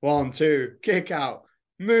 1, 2, kick out,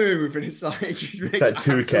 move, and it's like it just it's makes like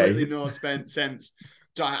absolutely 2K. no sense.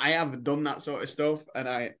 So I have done that sort of stuff, and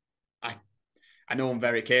I I know I'm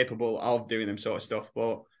very capable of doing them sort of stuff,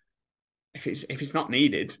 but if it's not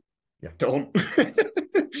needed, Yeah, don't.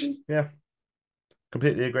 yeah,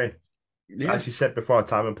 completely agree. Yeah, As you said before,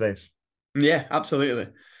 time and place. yeah, absolutely,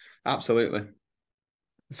 absolutely.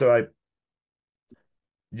 So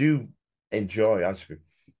you enjoy, as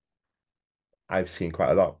I've seen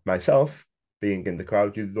quite a lot myself, being in the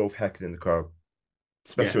crowd. You love heckling the crowd, Yeah,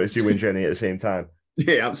 especially as you and Jenny at the same time.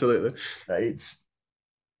 yeah, absolutely. It's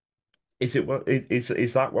is it what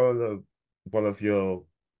is that one of your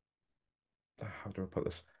how do I put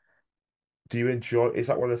this? Do you enjoy? Is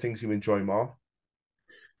that one of the things you enjoy more?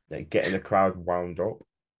 Like getting the crowd wound up?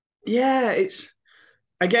 Yeah, it's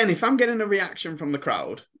again, if I'm getting a reaction from the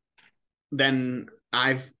crowd, then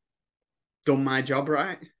I've done my job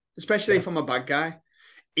right. Especially Yeah, if I'm a bad guy.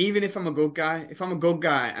 Even if I'm a good guy, if I'm a good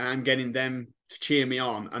guy and I'm getting them to cheer me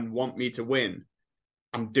on and want me to win,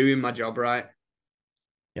 I'm doing my job right.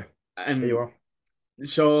 yeah. There you And are.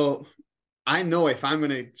 so I know if I'm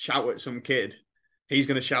going to shout at some kid, he's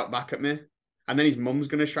going to shout back at me. And then his mum's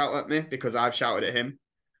going to shout at me because I've shouted at him.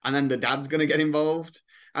 And then the dad's going to get involved.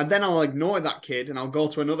 And then I'll ignore that kid and I'll go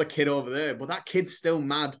to another kid over there. But that kid's still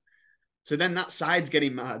mad. So then that side's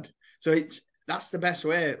getting mad. So that's the best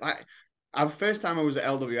way. Like, first time I was at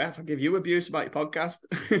LWF, I gave you abuse about your podcast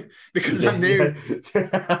You because I did, knew yeah.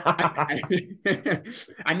 I,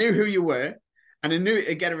 I knew who you were, and I knew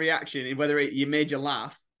it'd get a reaction whether you made you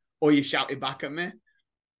laugh or you shouted back at me.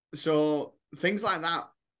 So things like that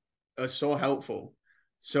are so helpful.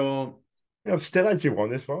 So I've still had you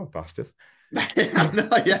on as well, bastard. I know,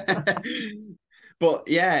 yeah. But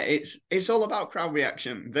yeah, it's all about crowd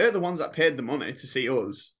reaction. They're the ones that paid the money to see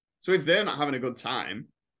us. So if they're not having a good time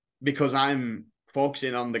because I'm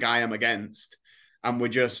focusing on the guy I'm against and we're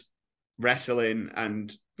just wrestling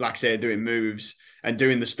and like I say, doing moves and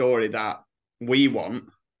doing the story that we want,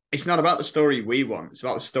 it's not about the story we want, it's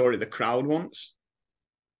about the story the crowd wants.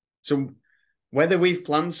 So whether we've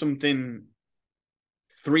planned something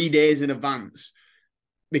 3 days in advance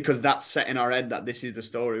because that's set in our head that this is the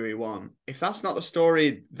story we want. If that's not the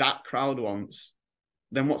story that crowd wants,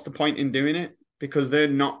 then what's the point in doing it? Because they're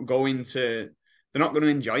not going to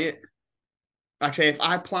enjoy it. Like I say, if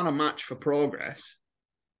I plan a match for Progress,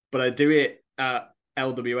 but I do it at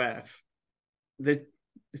LWF, they're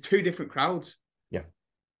two different crowds. Yeah,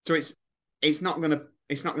 So it's not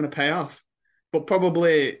gonna pay off. But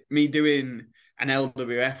probably me doing an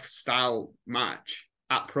LWF style match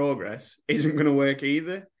at Progress isn't gonna work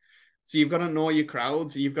either. So you've got to know your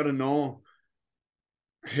crowds. You've got to know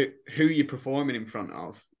who you're performing in front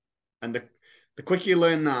of, and the quicker you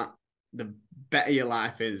learn that, the better your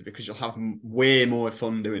life is because you'll have way more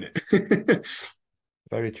fun doing it.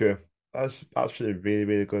 very true. That's actually a really,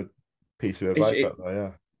 really good piece of it's advice, it. that though,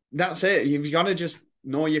 yeah. That's it. You've got to just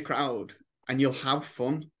know your crowd, and you'll have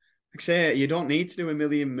fun. Like I say, you don't need to do a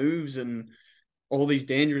million moves and all these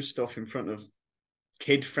dangerous stuff in front of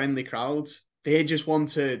kid-friendly crowds. They just want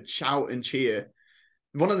to shout and cheer.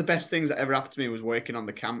 One of the best things that ever happened to me was working on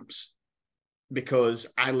the camps because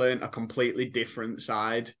I learned a completely different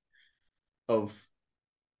side of,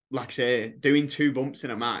 like I say, doing two bumps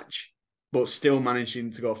in a match but still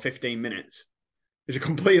managing to go 15 minutes is a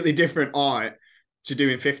completely different art to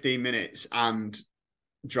doing 15 minutes and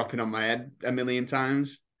dropping on my head a million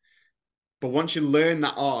times. But once you learn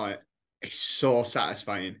that art, it's so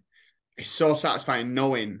satisfying. It's so satisfying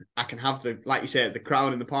knowing I can have the, like you said, the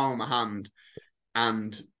crowd in the palm of my hand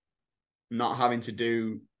and not having to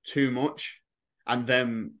do too much and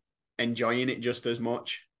them enjoying it just as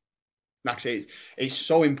much. Like I say, it's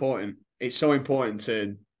so important. It's so important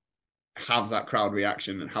to have that crowd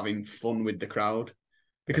reaction and having fun with the crowd. Yeah.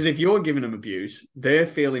 Because if you're giving them abuse, they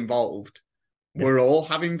feel involved. Yeah. We're all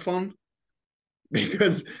having fun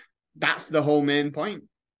because that's the whole main point.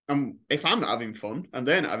 And if I'm not having fun and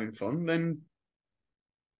they're not having fun, then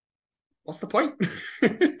what's the point?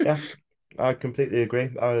 Yeah. I completely agree.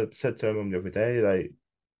 I said to him the other day, like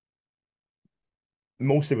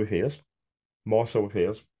mostly with heels, more so with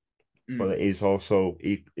heels, but Mm, it is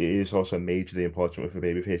also majorly important with a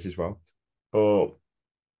baby face as well. But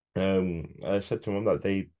I said to him that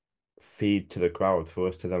they feed to the crowd for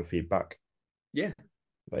us to then feed back. yeah,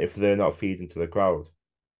 Like if they're not feeding to the crowd,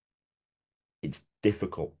 it's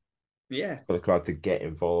difficult yeah, for the crowd to get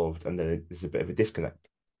involved, and then there's a bit of a disconnect.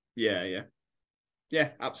 yeah.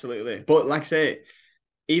 Yeah, absolutely. But like I say,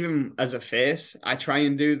 even as a face, I try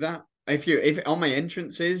and do that. If on my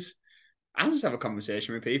entrances, I'll just have a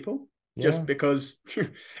conversation with people just Yeah. because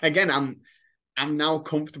again, I'm now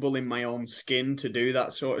comfortable in my own skin to do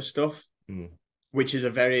that sort of stuff, Mm. which is a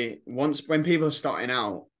very once when people are starting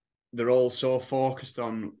out, they're all so focused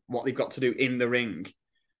on what they've got to do in the ring.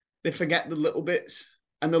 They forget the little bits.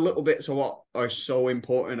 And the little bits are what are so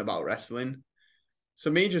important about wrestling. So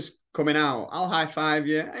me just coming out, I'll high five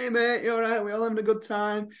you. Hey mate, you all right? We all having a good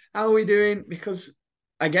time. How are we doing? Because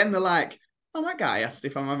again, they're like, oh, that guy asked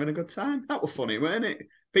if I'm having a good time. That was funny, weren't it?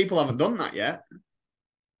 People haven't done that yet.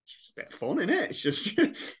 It's just a bit of fun, isn't it? It's just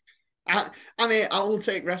I, I mean, I will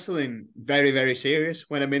take wrestling very, very serious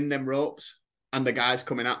when I'm in them ropes and the guy's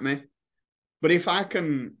coming at me. But if I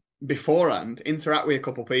can beforehand interact with a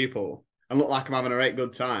couple people and look like I'm having a right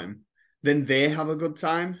good time, then they have a good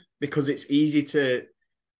time because it's easy to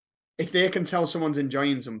if they can tell someone's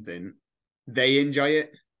enjoying something, they enjoy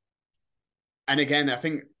it. And again, I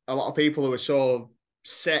think a lot of people who are so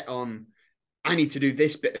set on, I need to do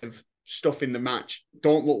this bit of stuff in the match,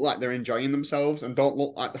 don't look like they're enjoying themselves and don't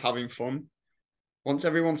look like they're having fun. Once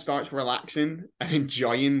everyone starts relaxing and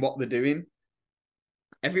enjoying what they're doing,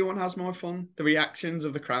 everyone has more fun. The reactions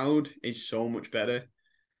of the crowd is so much better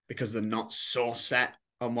because they're not so set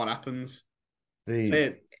on what happens. The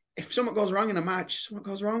Say, if something goes wrong in a match, something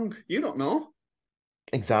goes wrong. You don't know.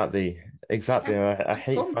 exactly, Just exactly. And I have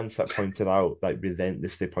hate fun. fans that pointed out, like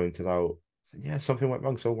relentlessly pointed out, yeah, something went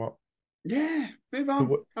wrong. So what? Yeah, move So on.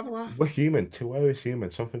 what? Have a laugh. We're human. 2 is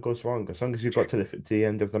human. Something goes wrong. As long as you got to the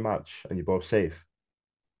end of the match and you're both safe.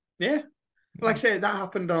 Yeah. Like I said, that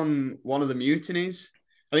happened on one of the mutinies.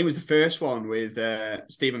 I think it was the first one with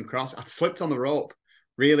Stephen Cross. I slipped on the rope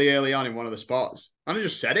really early on in one of the spots. And I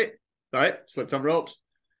just said it. All right, slipped on ropes.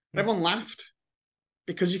 Yeah. Everyone laughed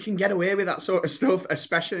because you can get away with that sort of stuff,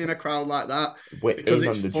 especially in a crowd like that, We're because in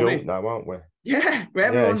it's on the joke funny. now, aren't we? Yeah,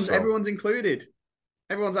 where Yeah. So everyone's included.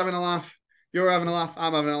 Everyone's having a laugh. You're having a laugh.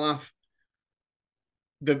 I'm having a laugh.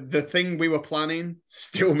 The thing we were planning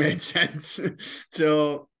still made sense.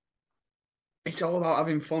 So it's all about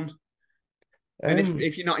having fun. And um,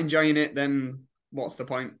 if you're not enjoying it, then what's the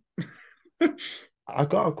point? I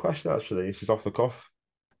got a question actually. This is off the cuff.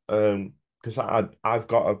 Because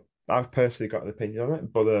I've personally got an opinion on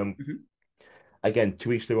it, but Mhm. again,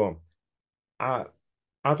 to each their own. Uh,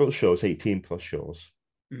 adult shows, 18 plus shows,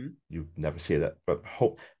 Mhm. you never see that. But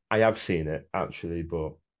I have seen it actually,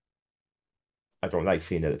 but I don't like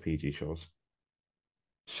seeing it at PG shows.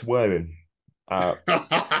 Swearing, uh,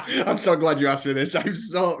 I'm so glad you asked me this. I'm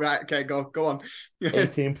so right. Okay, go on.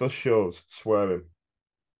 18 plus shows, swearing.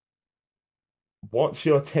 What's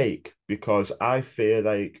your take? Because I feel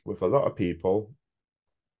like with a lot of people,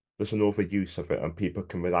 there's an overuse of it and people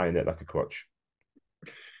can rely on it like a crutch.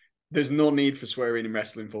 There's no need for swearing in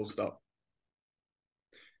wrestling. Full stop.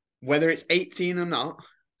 Whether it's 18 or not,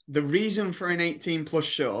 the reason for an 18 plus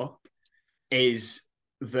show is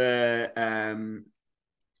the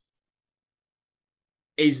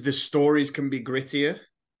the stories can be grittier.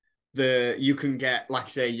 The you can get like I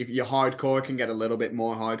say your hardcore can get a little bit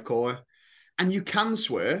more hardcore, and you can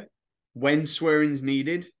swear when swearing's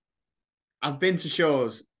needed. I've been to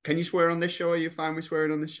shows. Can you swear on this show? Are you fine with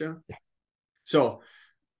swearing on this show? So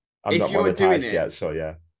I'm if not you're doing monetized it, yet, so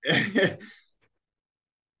yeah.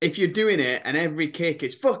 if you're doing it, and every kick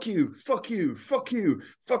is fuck you, fuck you, fuck you,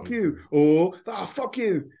 fuck Mm-hmm. you, or fuck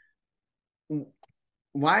you.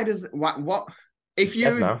 why does what if It's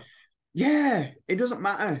dead you now. yeah, it doesn't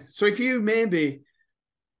matter. So if you maybe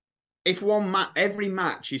if every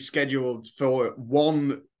match is scheduled for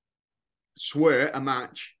one swear a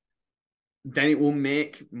match, then it will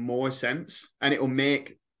make more sense and it it'll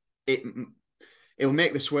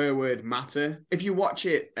make the swear word matter. If you watch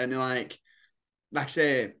it and like I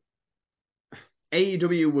say,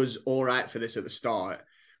 AEW was all right for this at the start,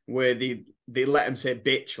 where they let him say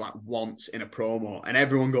bitch like once in a promo, and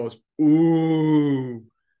everyone goes ooh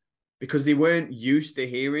because they weren't used to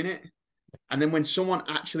hearing it. And then when someone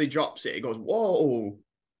actually drops it, it goes whoa,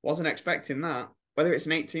 wasn't expecting that. Whether it's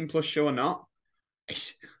an 18 plus show or not,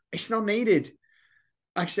 it's it's not needed.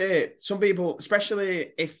 Like I say, some people,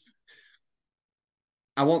 especially if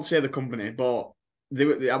I won't say the company, but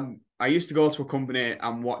I used to go to a company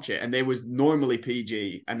and watch it, and they was normally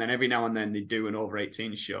PG, and then every now and then they do an over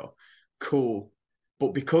 18 show. Cool,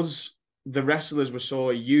 but because the wrestlers were so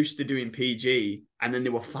used to doing PG, and then they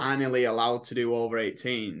were finally allowed to do over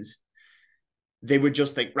 18s, they would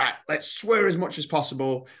just think, right, let's swear as much as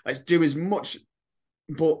possible, let's do as much.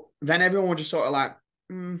 But then everyone would just sort of like,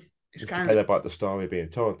 it's You kind forget of about the story being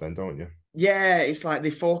told, then, don't you? yeah, it's like they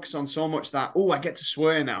focus on so much that I get to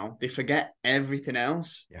swear now. They forget everything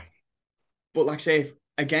else. Yeah, But like I say,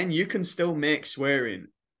 again, you can still make swearing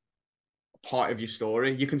part of your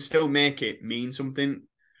story. You can still make it mean something.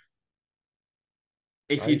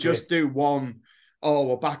 If I you agree. just do one, oh,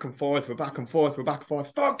 we're back and forth, we're back and forth, we're back and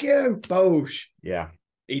forth. Fuck you, Bosh. Yeah,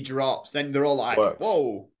 He drops. Then they're all like, works.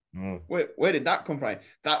 whoa, Mm. where did that come from?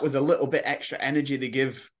 That was a little bit extra energy they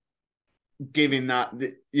giving that.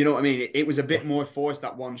 You know what I mean? It was a Yeah, bit more forced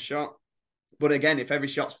that one shot. But again, if every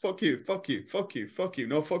shot's fuck you, fuck you, fuck you, fuck you,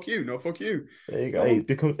 no fuck you, no fuck you. there you go. He No,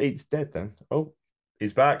 becomes it's dead then. Oh,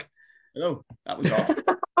 he's back. hello. That was odd.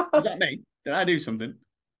 Was that me? Did I do something?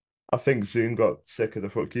 I think Zoom got sick of the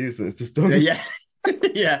fuck yous and it's just done. Yeah.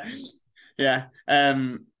 Yeah. Yeah.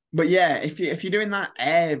 But yeah, if you're doing that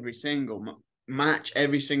every single match,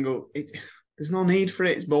 every single there's no need for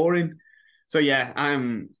it. It's boring. So yeah,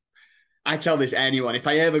 I tell this anyone, if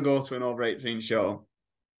I ever go to an over 18 show,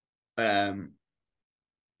 um,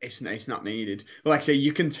 it's not needed. But like I say,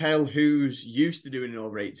 you can tell who's used to doing an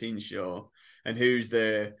over 18 show and who's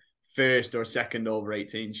the first or second over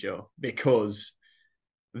 18 show because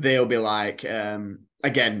they'll be like,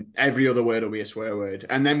 again, every other word will be a swear word.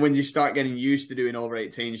 And then when you start getting used to doing over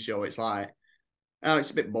 18 show, it's like, oh,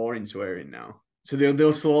 it's a bit boring swearing now. So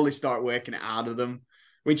they'll slowly start working it out of them,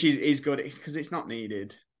 which is good because it's not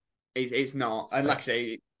needed. It's not. And like I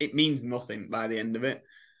say, it means nothing by the end of it.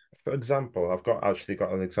 For example, I've got actually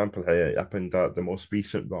got an example here. It happened at the most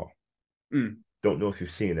recent Raw. Mm, Don't know if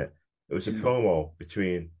you've seen it. It was a no. promo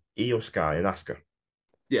between Io Sky and Asuka,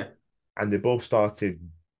 Yeah. and they both started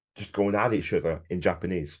just going at each other in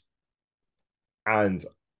Japanese. And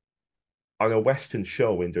on a Western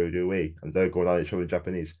show in WWE, and they're going at each other in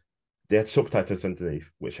Japanese, they had subtitles underneath,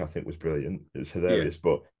 which I think was brilliant. It was Yeah. hilarious.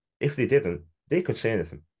 But if they didn't, they could say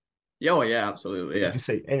anything. Yeah, oh, yeah, absolutely. They Yeah. could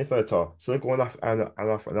say anything at all. So they're going off and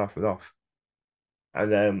off and off and off.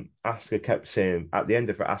 And then Asuka kept saying, at the end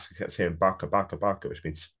of it, Asuka kept saying Baka, Baka, Baka, which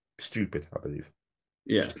means stupid, I believe.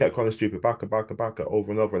 Yeah. She kept calling it stupid Baka, Baka, Baka over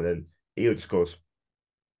and over. And then Io just goes,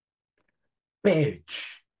 bitch.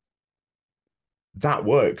 That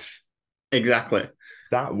works. Exactly.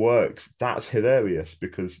 That works. That's hilarious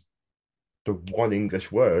because the one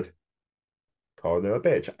English word called her a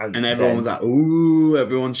bitch. And And everyone was like, ooh,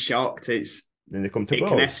 everyone's shocked. then they come to It can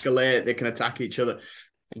blows. escalate, they can attack each other.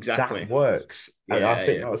 That Exactly. works. And I Yeah,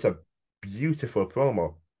 think yeah. that was a beautiful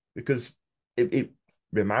promo because it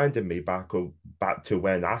reminded me back to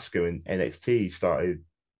when Asuka in NXT started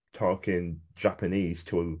talking Japanese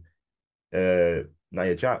to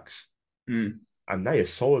Nia Jax. Mm. And Nia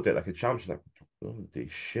sold it like a champ. She's like, holy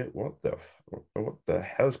shit, what the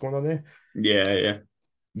hell's going on here? Yeah, yeah.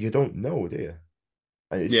 You don't know, do you?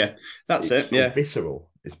 And Yeah. That's it's it. so Yeah.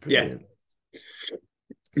 visceral. It's Yeah. brilliant. So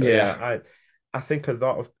yeah, Yeah. I think a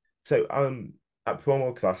lot of so at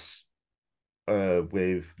promo class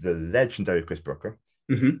with the legendary Chris Brooker,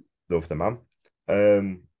 Hmm. love the man.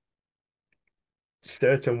 Um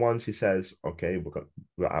Certain ones he says, okay,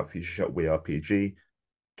 we're out for your shot, we are PG,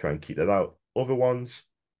 try and keep that out. Other ones,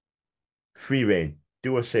 free reign,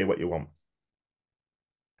 do or say what you want.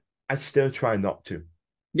 I still try not to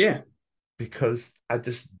Yeah. because I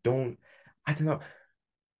don't know.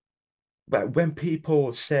 But when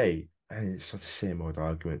people say, and it's the same old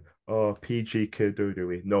argument, oh, PG could do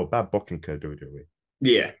it. No, bad booking could do it.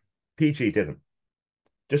 Yeah. PG didn't.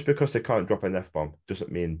 Just because they can't drop an F bomb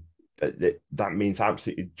doesn't mean that means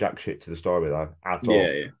absolutely jack shit to the storyline at Yeah. all. Yeah.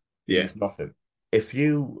 It Yeah. means nothing. if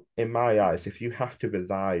you, in my eyes, if you have to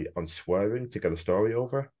rely on swearing to get a story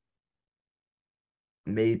over,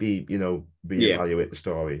 maybe, Yeah, reevaluate the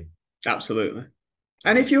story. absolutely.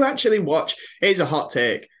 And if you actually watch, here's a hot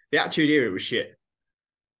take: the Attitude Era was shit.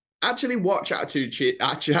 Actually, watch Attitude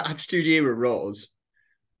Era Raws.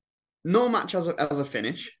 No match has a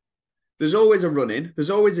finish. There's always a run in. There's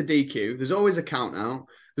always a DQ. There's always a count out.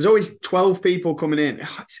 There's always 12 people coming in.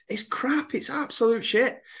 It's crap. It's absolute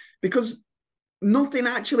shit because nothing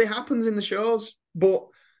actually happens in the shows. But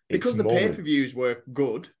It's because the pay per moments. views were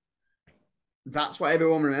good, that's what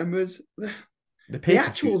everyone remembers. The The pay-per-views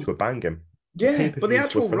actual, were banging. The yeah, but the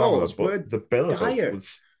pay-per-views were actual phenomenal, Raws but were the build-up dire. was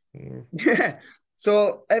Yeah.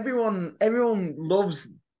 So everyone loves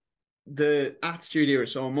the Attitude Era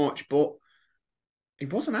so much, but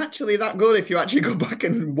it wasn't actually that good if you actually go back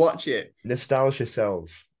and watch it. nostalgia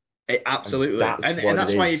sells, and Absolutely. that's And what it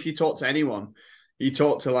that's why is. if you talk to anyone, you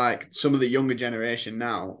talk to like some of the younger generation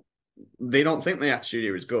now, they don't think the Attitude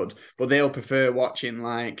Era is good, but they'll prefer watching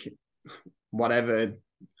like whatever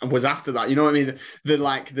was after that. You know what I mean? The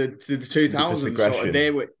Ruthless 2000s sort of, they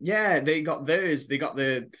aggression. were, yeah, they got theirs. They got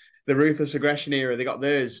the Ruthless Aggression Era. They got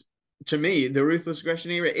theirs. To me, the Ruthless Aggression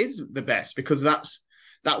Era is the best because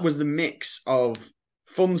that was the mix of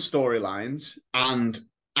fun storylines and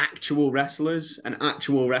actual wrestlers and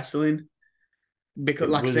actual wrestling. Because, It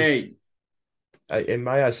like I was say, in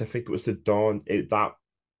my eyes, I think it was the dawn that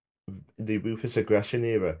the ruthless aggression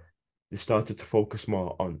era. They started to focus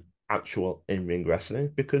more on actual in-ring wrestling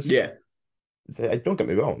because yeah, don't get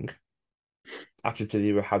me wrong, Attitude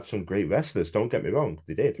Era had some great wrestlers. Don't get me wrong,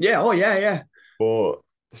 they did. yeah, oh yeah, yeah, But at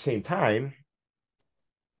the same time,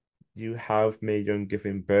 you have Mae Young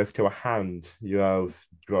giving birth to a hand. You have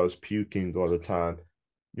Droz puking all the time.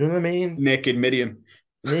 You know what I mean? naked Midian.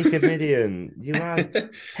 Naked Midian. You had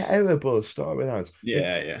terrible storylines.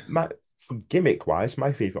 Yeah, yeah, My gimmick wise,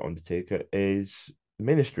 my favorite Undertaker is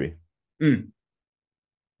Ministry. mm,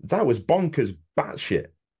 That was bonkers batshit.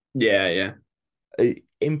 yeah, yeah, It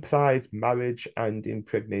implied marriage and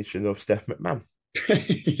impregnation of Steph McMahon.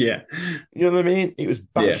 yeah, You know what I mean? It was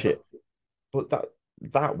yeah, batshit. But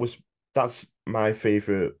that was that's my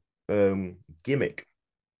favorite gimmick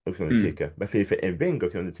of the mm, Undertaker. My favorite in ring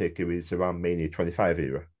of the Undertaker is around Mania 25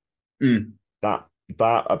 era. mm, That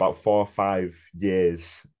that about 4 or 5 years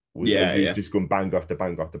was yeah, he was yeah. just going bang after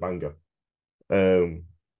bang after banger. Um,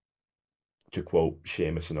 to quote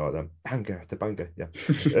Sheamus and all them, banger after banger. Yeah,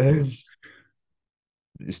 um,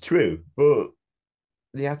 it's true. But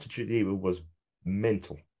the Attitude Era was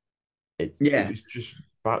mental. It Yeah, was just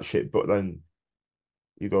batshit. But then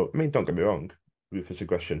you go, I mean, don't get me wrong. Ruthless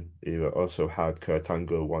Aggression era also had Kurt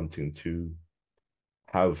Angle wanting to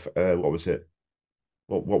have what was it?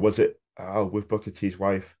 What was it? Oh, with Booker T's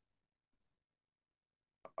wife.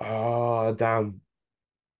 Oh, damn.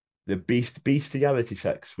 The bestiality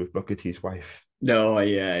sex with Booker T's wife. no,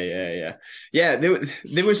 yeah, yeah, yeah, yeah.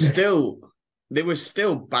 There was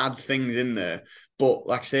still bad things in there, but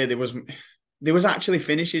like I say, there was actually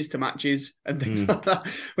finishes to matches and things Mm, like that.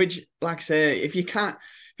 Which, like I say, if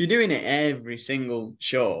you're doing it every single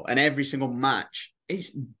show and every single match,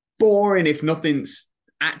 it's boring if nothing's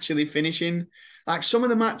actually finishing. Like some of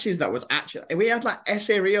the matches that was actually, we had like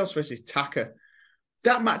SA Rios versus Taka.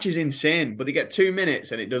 That match is insane, but they get 2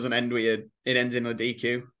 minutes and it doesn't end with it ends in a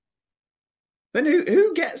DQ. Then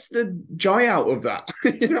who gets the joy out of that?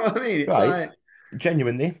 You know what I mean? It's right. like,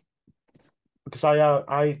 Genuinely, because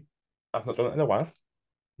I've not done it in a while.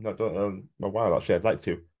 Not done it in a while actually. I'd like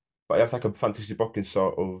to, but I have like a fantasy booking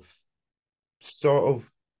sort of.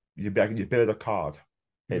 You build a card.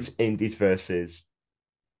 It's mm, Indies versus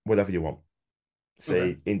whatever you want. okay,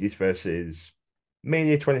 Say Indies versus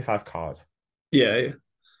Mania 25 card, yeah,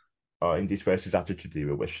 or Indies versus Attitude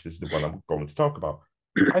Era, which is the one I'm going to talk about.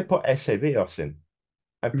 I put SABOS in,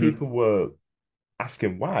 and mm, people were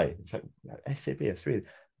asking why. It's like SABS, really.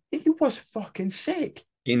 He was fucking sick.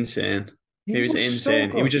 insane. He He was was so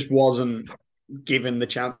insane. He good. just wasn't given the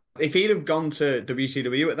chance. If he'd have gone to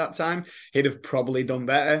WCW at that time, he'd have probably done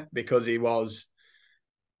better because he would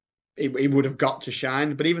have got to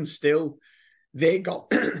shine. But even still, they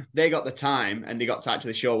got they got the time and they got to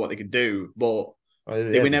actually show what they could do. But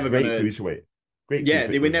He they were has a never great gonna, cruiserweight, great yeah,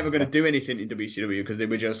 they cruiserweight were division. never gonna Yeah, do anything in WCW because they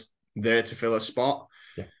were just there to fill a spot.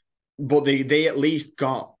 yeah. But they at least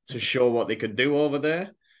got to show what they could do over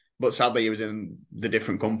there. But sadly, he was in the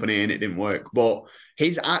different company and it didn't work. But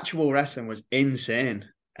his actual wrestling was insane,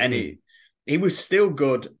 and Mm, he was still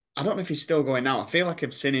good. I don't know if he's still going now. I feel like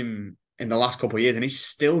I've seen him in the last couple of years, and he's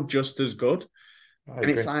still just as good. I And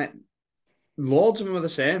it's agree. like loads of them are the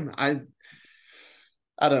same.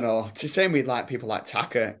 I don't know. It's the same with like people like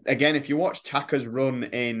Taka. Again, if you watch Taka's run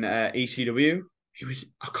in ECW, he was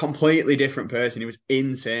a completely different person. He was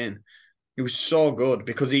insane. He was so good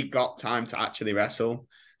because he got time to actually wrestle.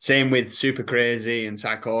 Same with Super Crazy and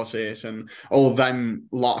Psychosis and all them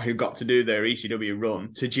lot who got to do their ECW run.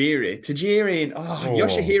 Tajiri, Oh,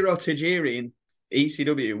 Yoshihiro Tajiri in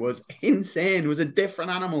ECW was insane. Was a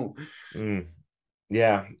different animal. mm,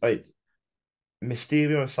 yeah. Like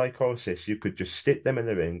Mysterio and Psychosis, you could just stick them in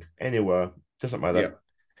the ring anywhere, doesn't matter, Yeah,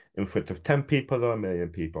 in front of 10 people or a million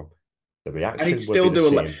people. The and he'd reaction would be still the do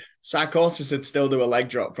same. Psychosis would still do a leg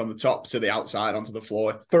drop from the top to the outside onto the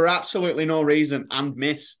floor for absolutely no reason and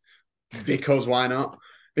miss. Because why not?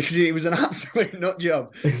 Because he was an absolute nut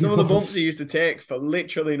job. He Some of the bumps was. he used to take for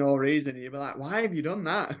literally no reason. You'd be like, why have you done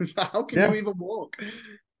that? How can you Yeah, even walk?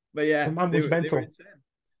 But the yeah, man was they were mental. insane.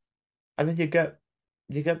 And then you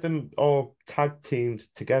get them all tag teamed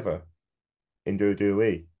together in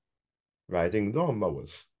WWE, riding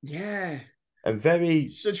lawnmowers. Yeah, And very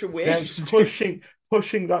such a they're waste.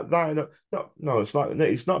 pushing that line up. No, no, it's not. No,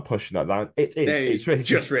 it's not pushing that line. It is. They're It's racist.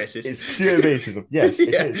 just racist. It's pure racism. Yes, it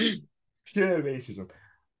Yeah, is pure racism.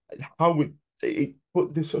 How would it?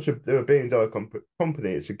 But there's such a they're a billion-dollar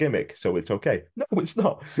company. It's a gimmick, so it's okay. No, it's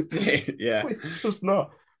not. yeah, It's just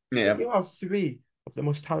not. When yeah, you have three of the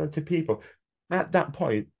most talented people, at that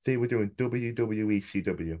point they were doing WWE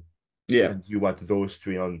CW, yeah. and you had those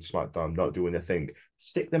three on SmackDown not doing a thing.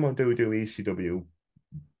 Stick them on WWE CW.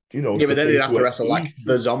 You know, Yeah, but the then they'd face have to were wrestle like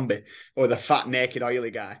the easy. zombie or the fat, naked,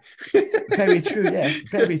 oily guy. Very true, yeah,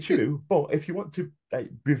 very true. But if you want to like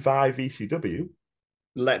revive ECW,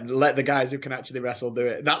 Let the guys who can actually wrestle do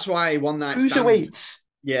it. That's why one night stand. cruiserweights,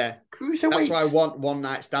 Yeah, that's why cruiserweights. one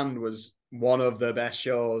night stand was one of the best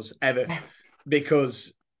shows ever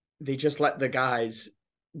because they just let the guys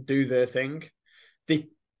do their thing. They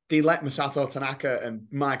they let Masato Tanaka and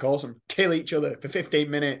Mike Awesome kill each other for 15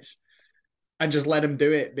 minutes and just let them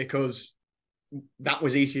do it because that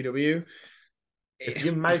was ECW. If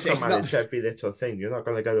you It's not. micromanage every little thing, you're not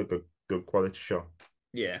going to get a good quality show.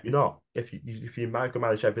 Yeah. You're not. If you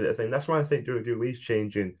micromanage every little thing, that's why I think WWE is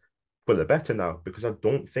changing for the better now because I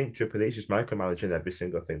don't think Triple H is micromanaging every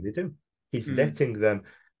single thing they do. He's Mm. letting them.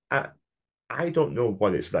 I, I don't know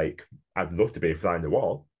what it's like. I'd love to be flying the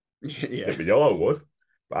wall. I Yeah. think we all would,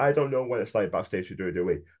 but I don't know what it's like backstage to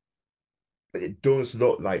WWE. But it does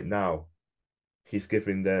look like now he's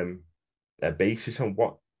giving them a basis on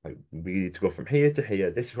what like we need to go from here to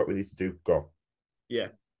here. This is what we need to do. Go, Yeah.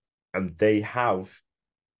 and they have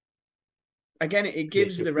Again, it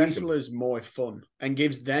gives creative the freedom. wrestlers more fun and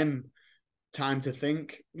gives them time to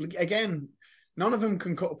think. Again, none of them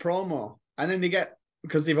can cut a promo, and then they get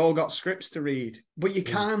because they've all got scripts to read. But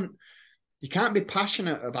Mm, you can't be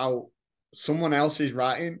passionate about someone else's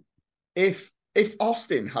writing. If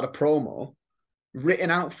Austin had a promo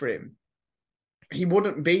written out for him, he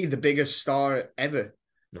wouldn't be the biggest star ever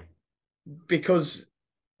no, because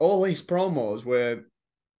all his promos were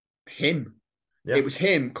him. It yeah, was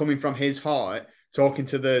him coming from his heart, talking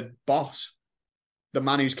to the boss, the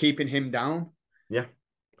man who's keeping him down. yeah.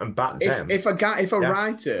 And back then, If a yeah,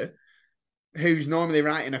 writer who's normally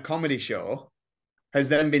writing a comedy show has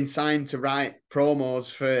then been signed to write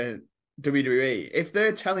promos for WWE, if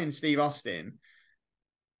they're telling Steve Austin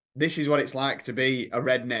this is what it's like to be a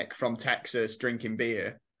redneck from Texas drinking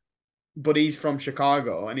beer, but he's from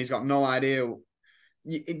Chicago and he's got no idea,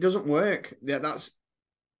 it doesn't work. That's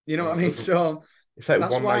you know no, what I it mean. doesn't. So It's like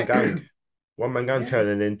that's why. one man gang Yeah.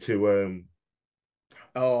 turning into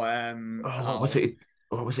Oh, oh, what was it?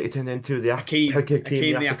 What was it turning into the Hakeem the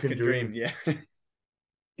Akeem the African African Dream. Dream? Yeah,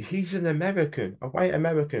 He's an American, a white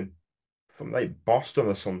American from like Boston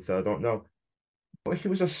or something. I don't know. But he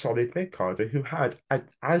was a solid mid carder who had,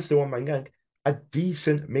 as the one man gang, a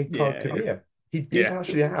decent mid card yeah, career. He did yeah,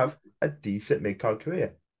 actually have a decent mid card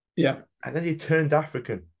career. yeah, And then he turned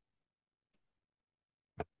African.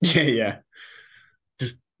 yeah, yeah,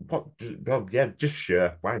 Just what? Well, yeah, just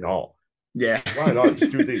sure. Why not? yeah. Why not?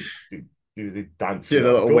 Just do the Do dancing the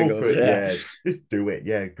on. little Go for wiggles. it. Yeah, Yeah, just do it.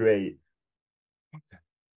 Yeah, great.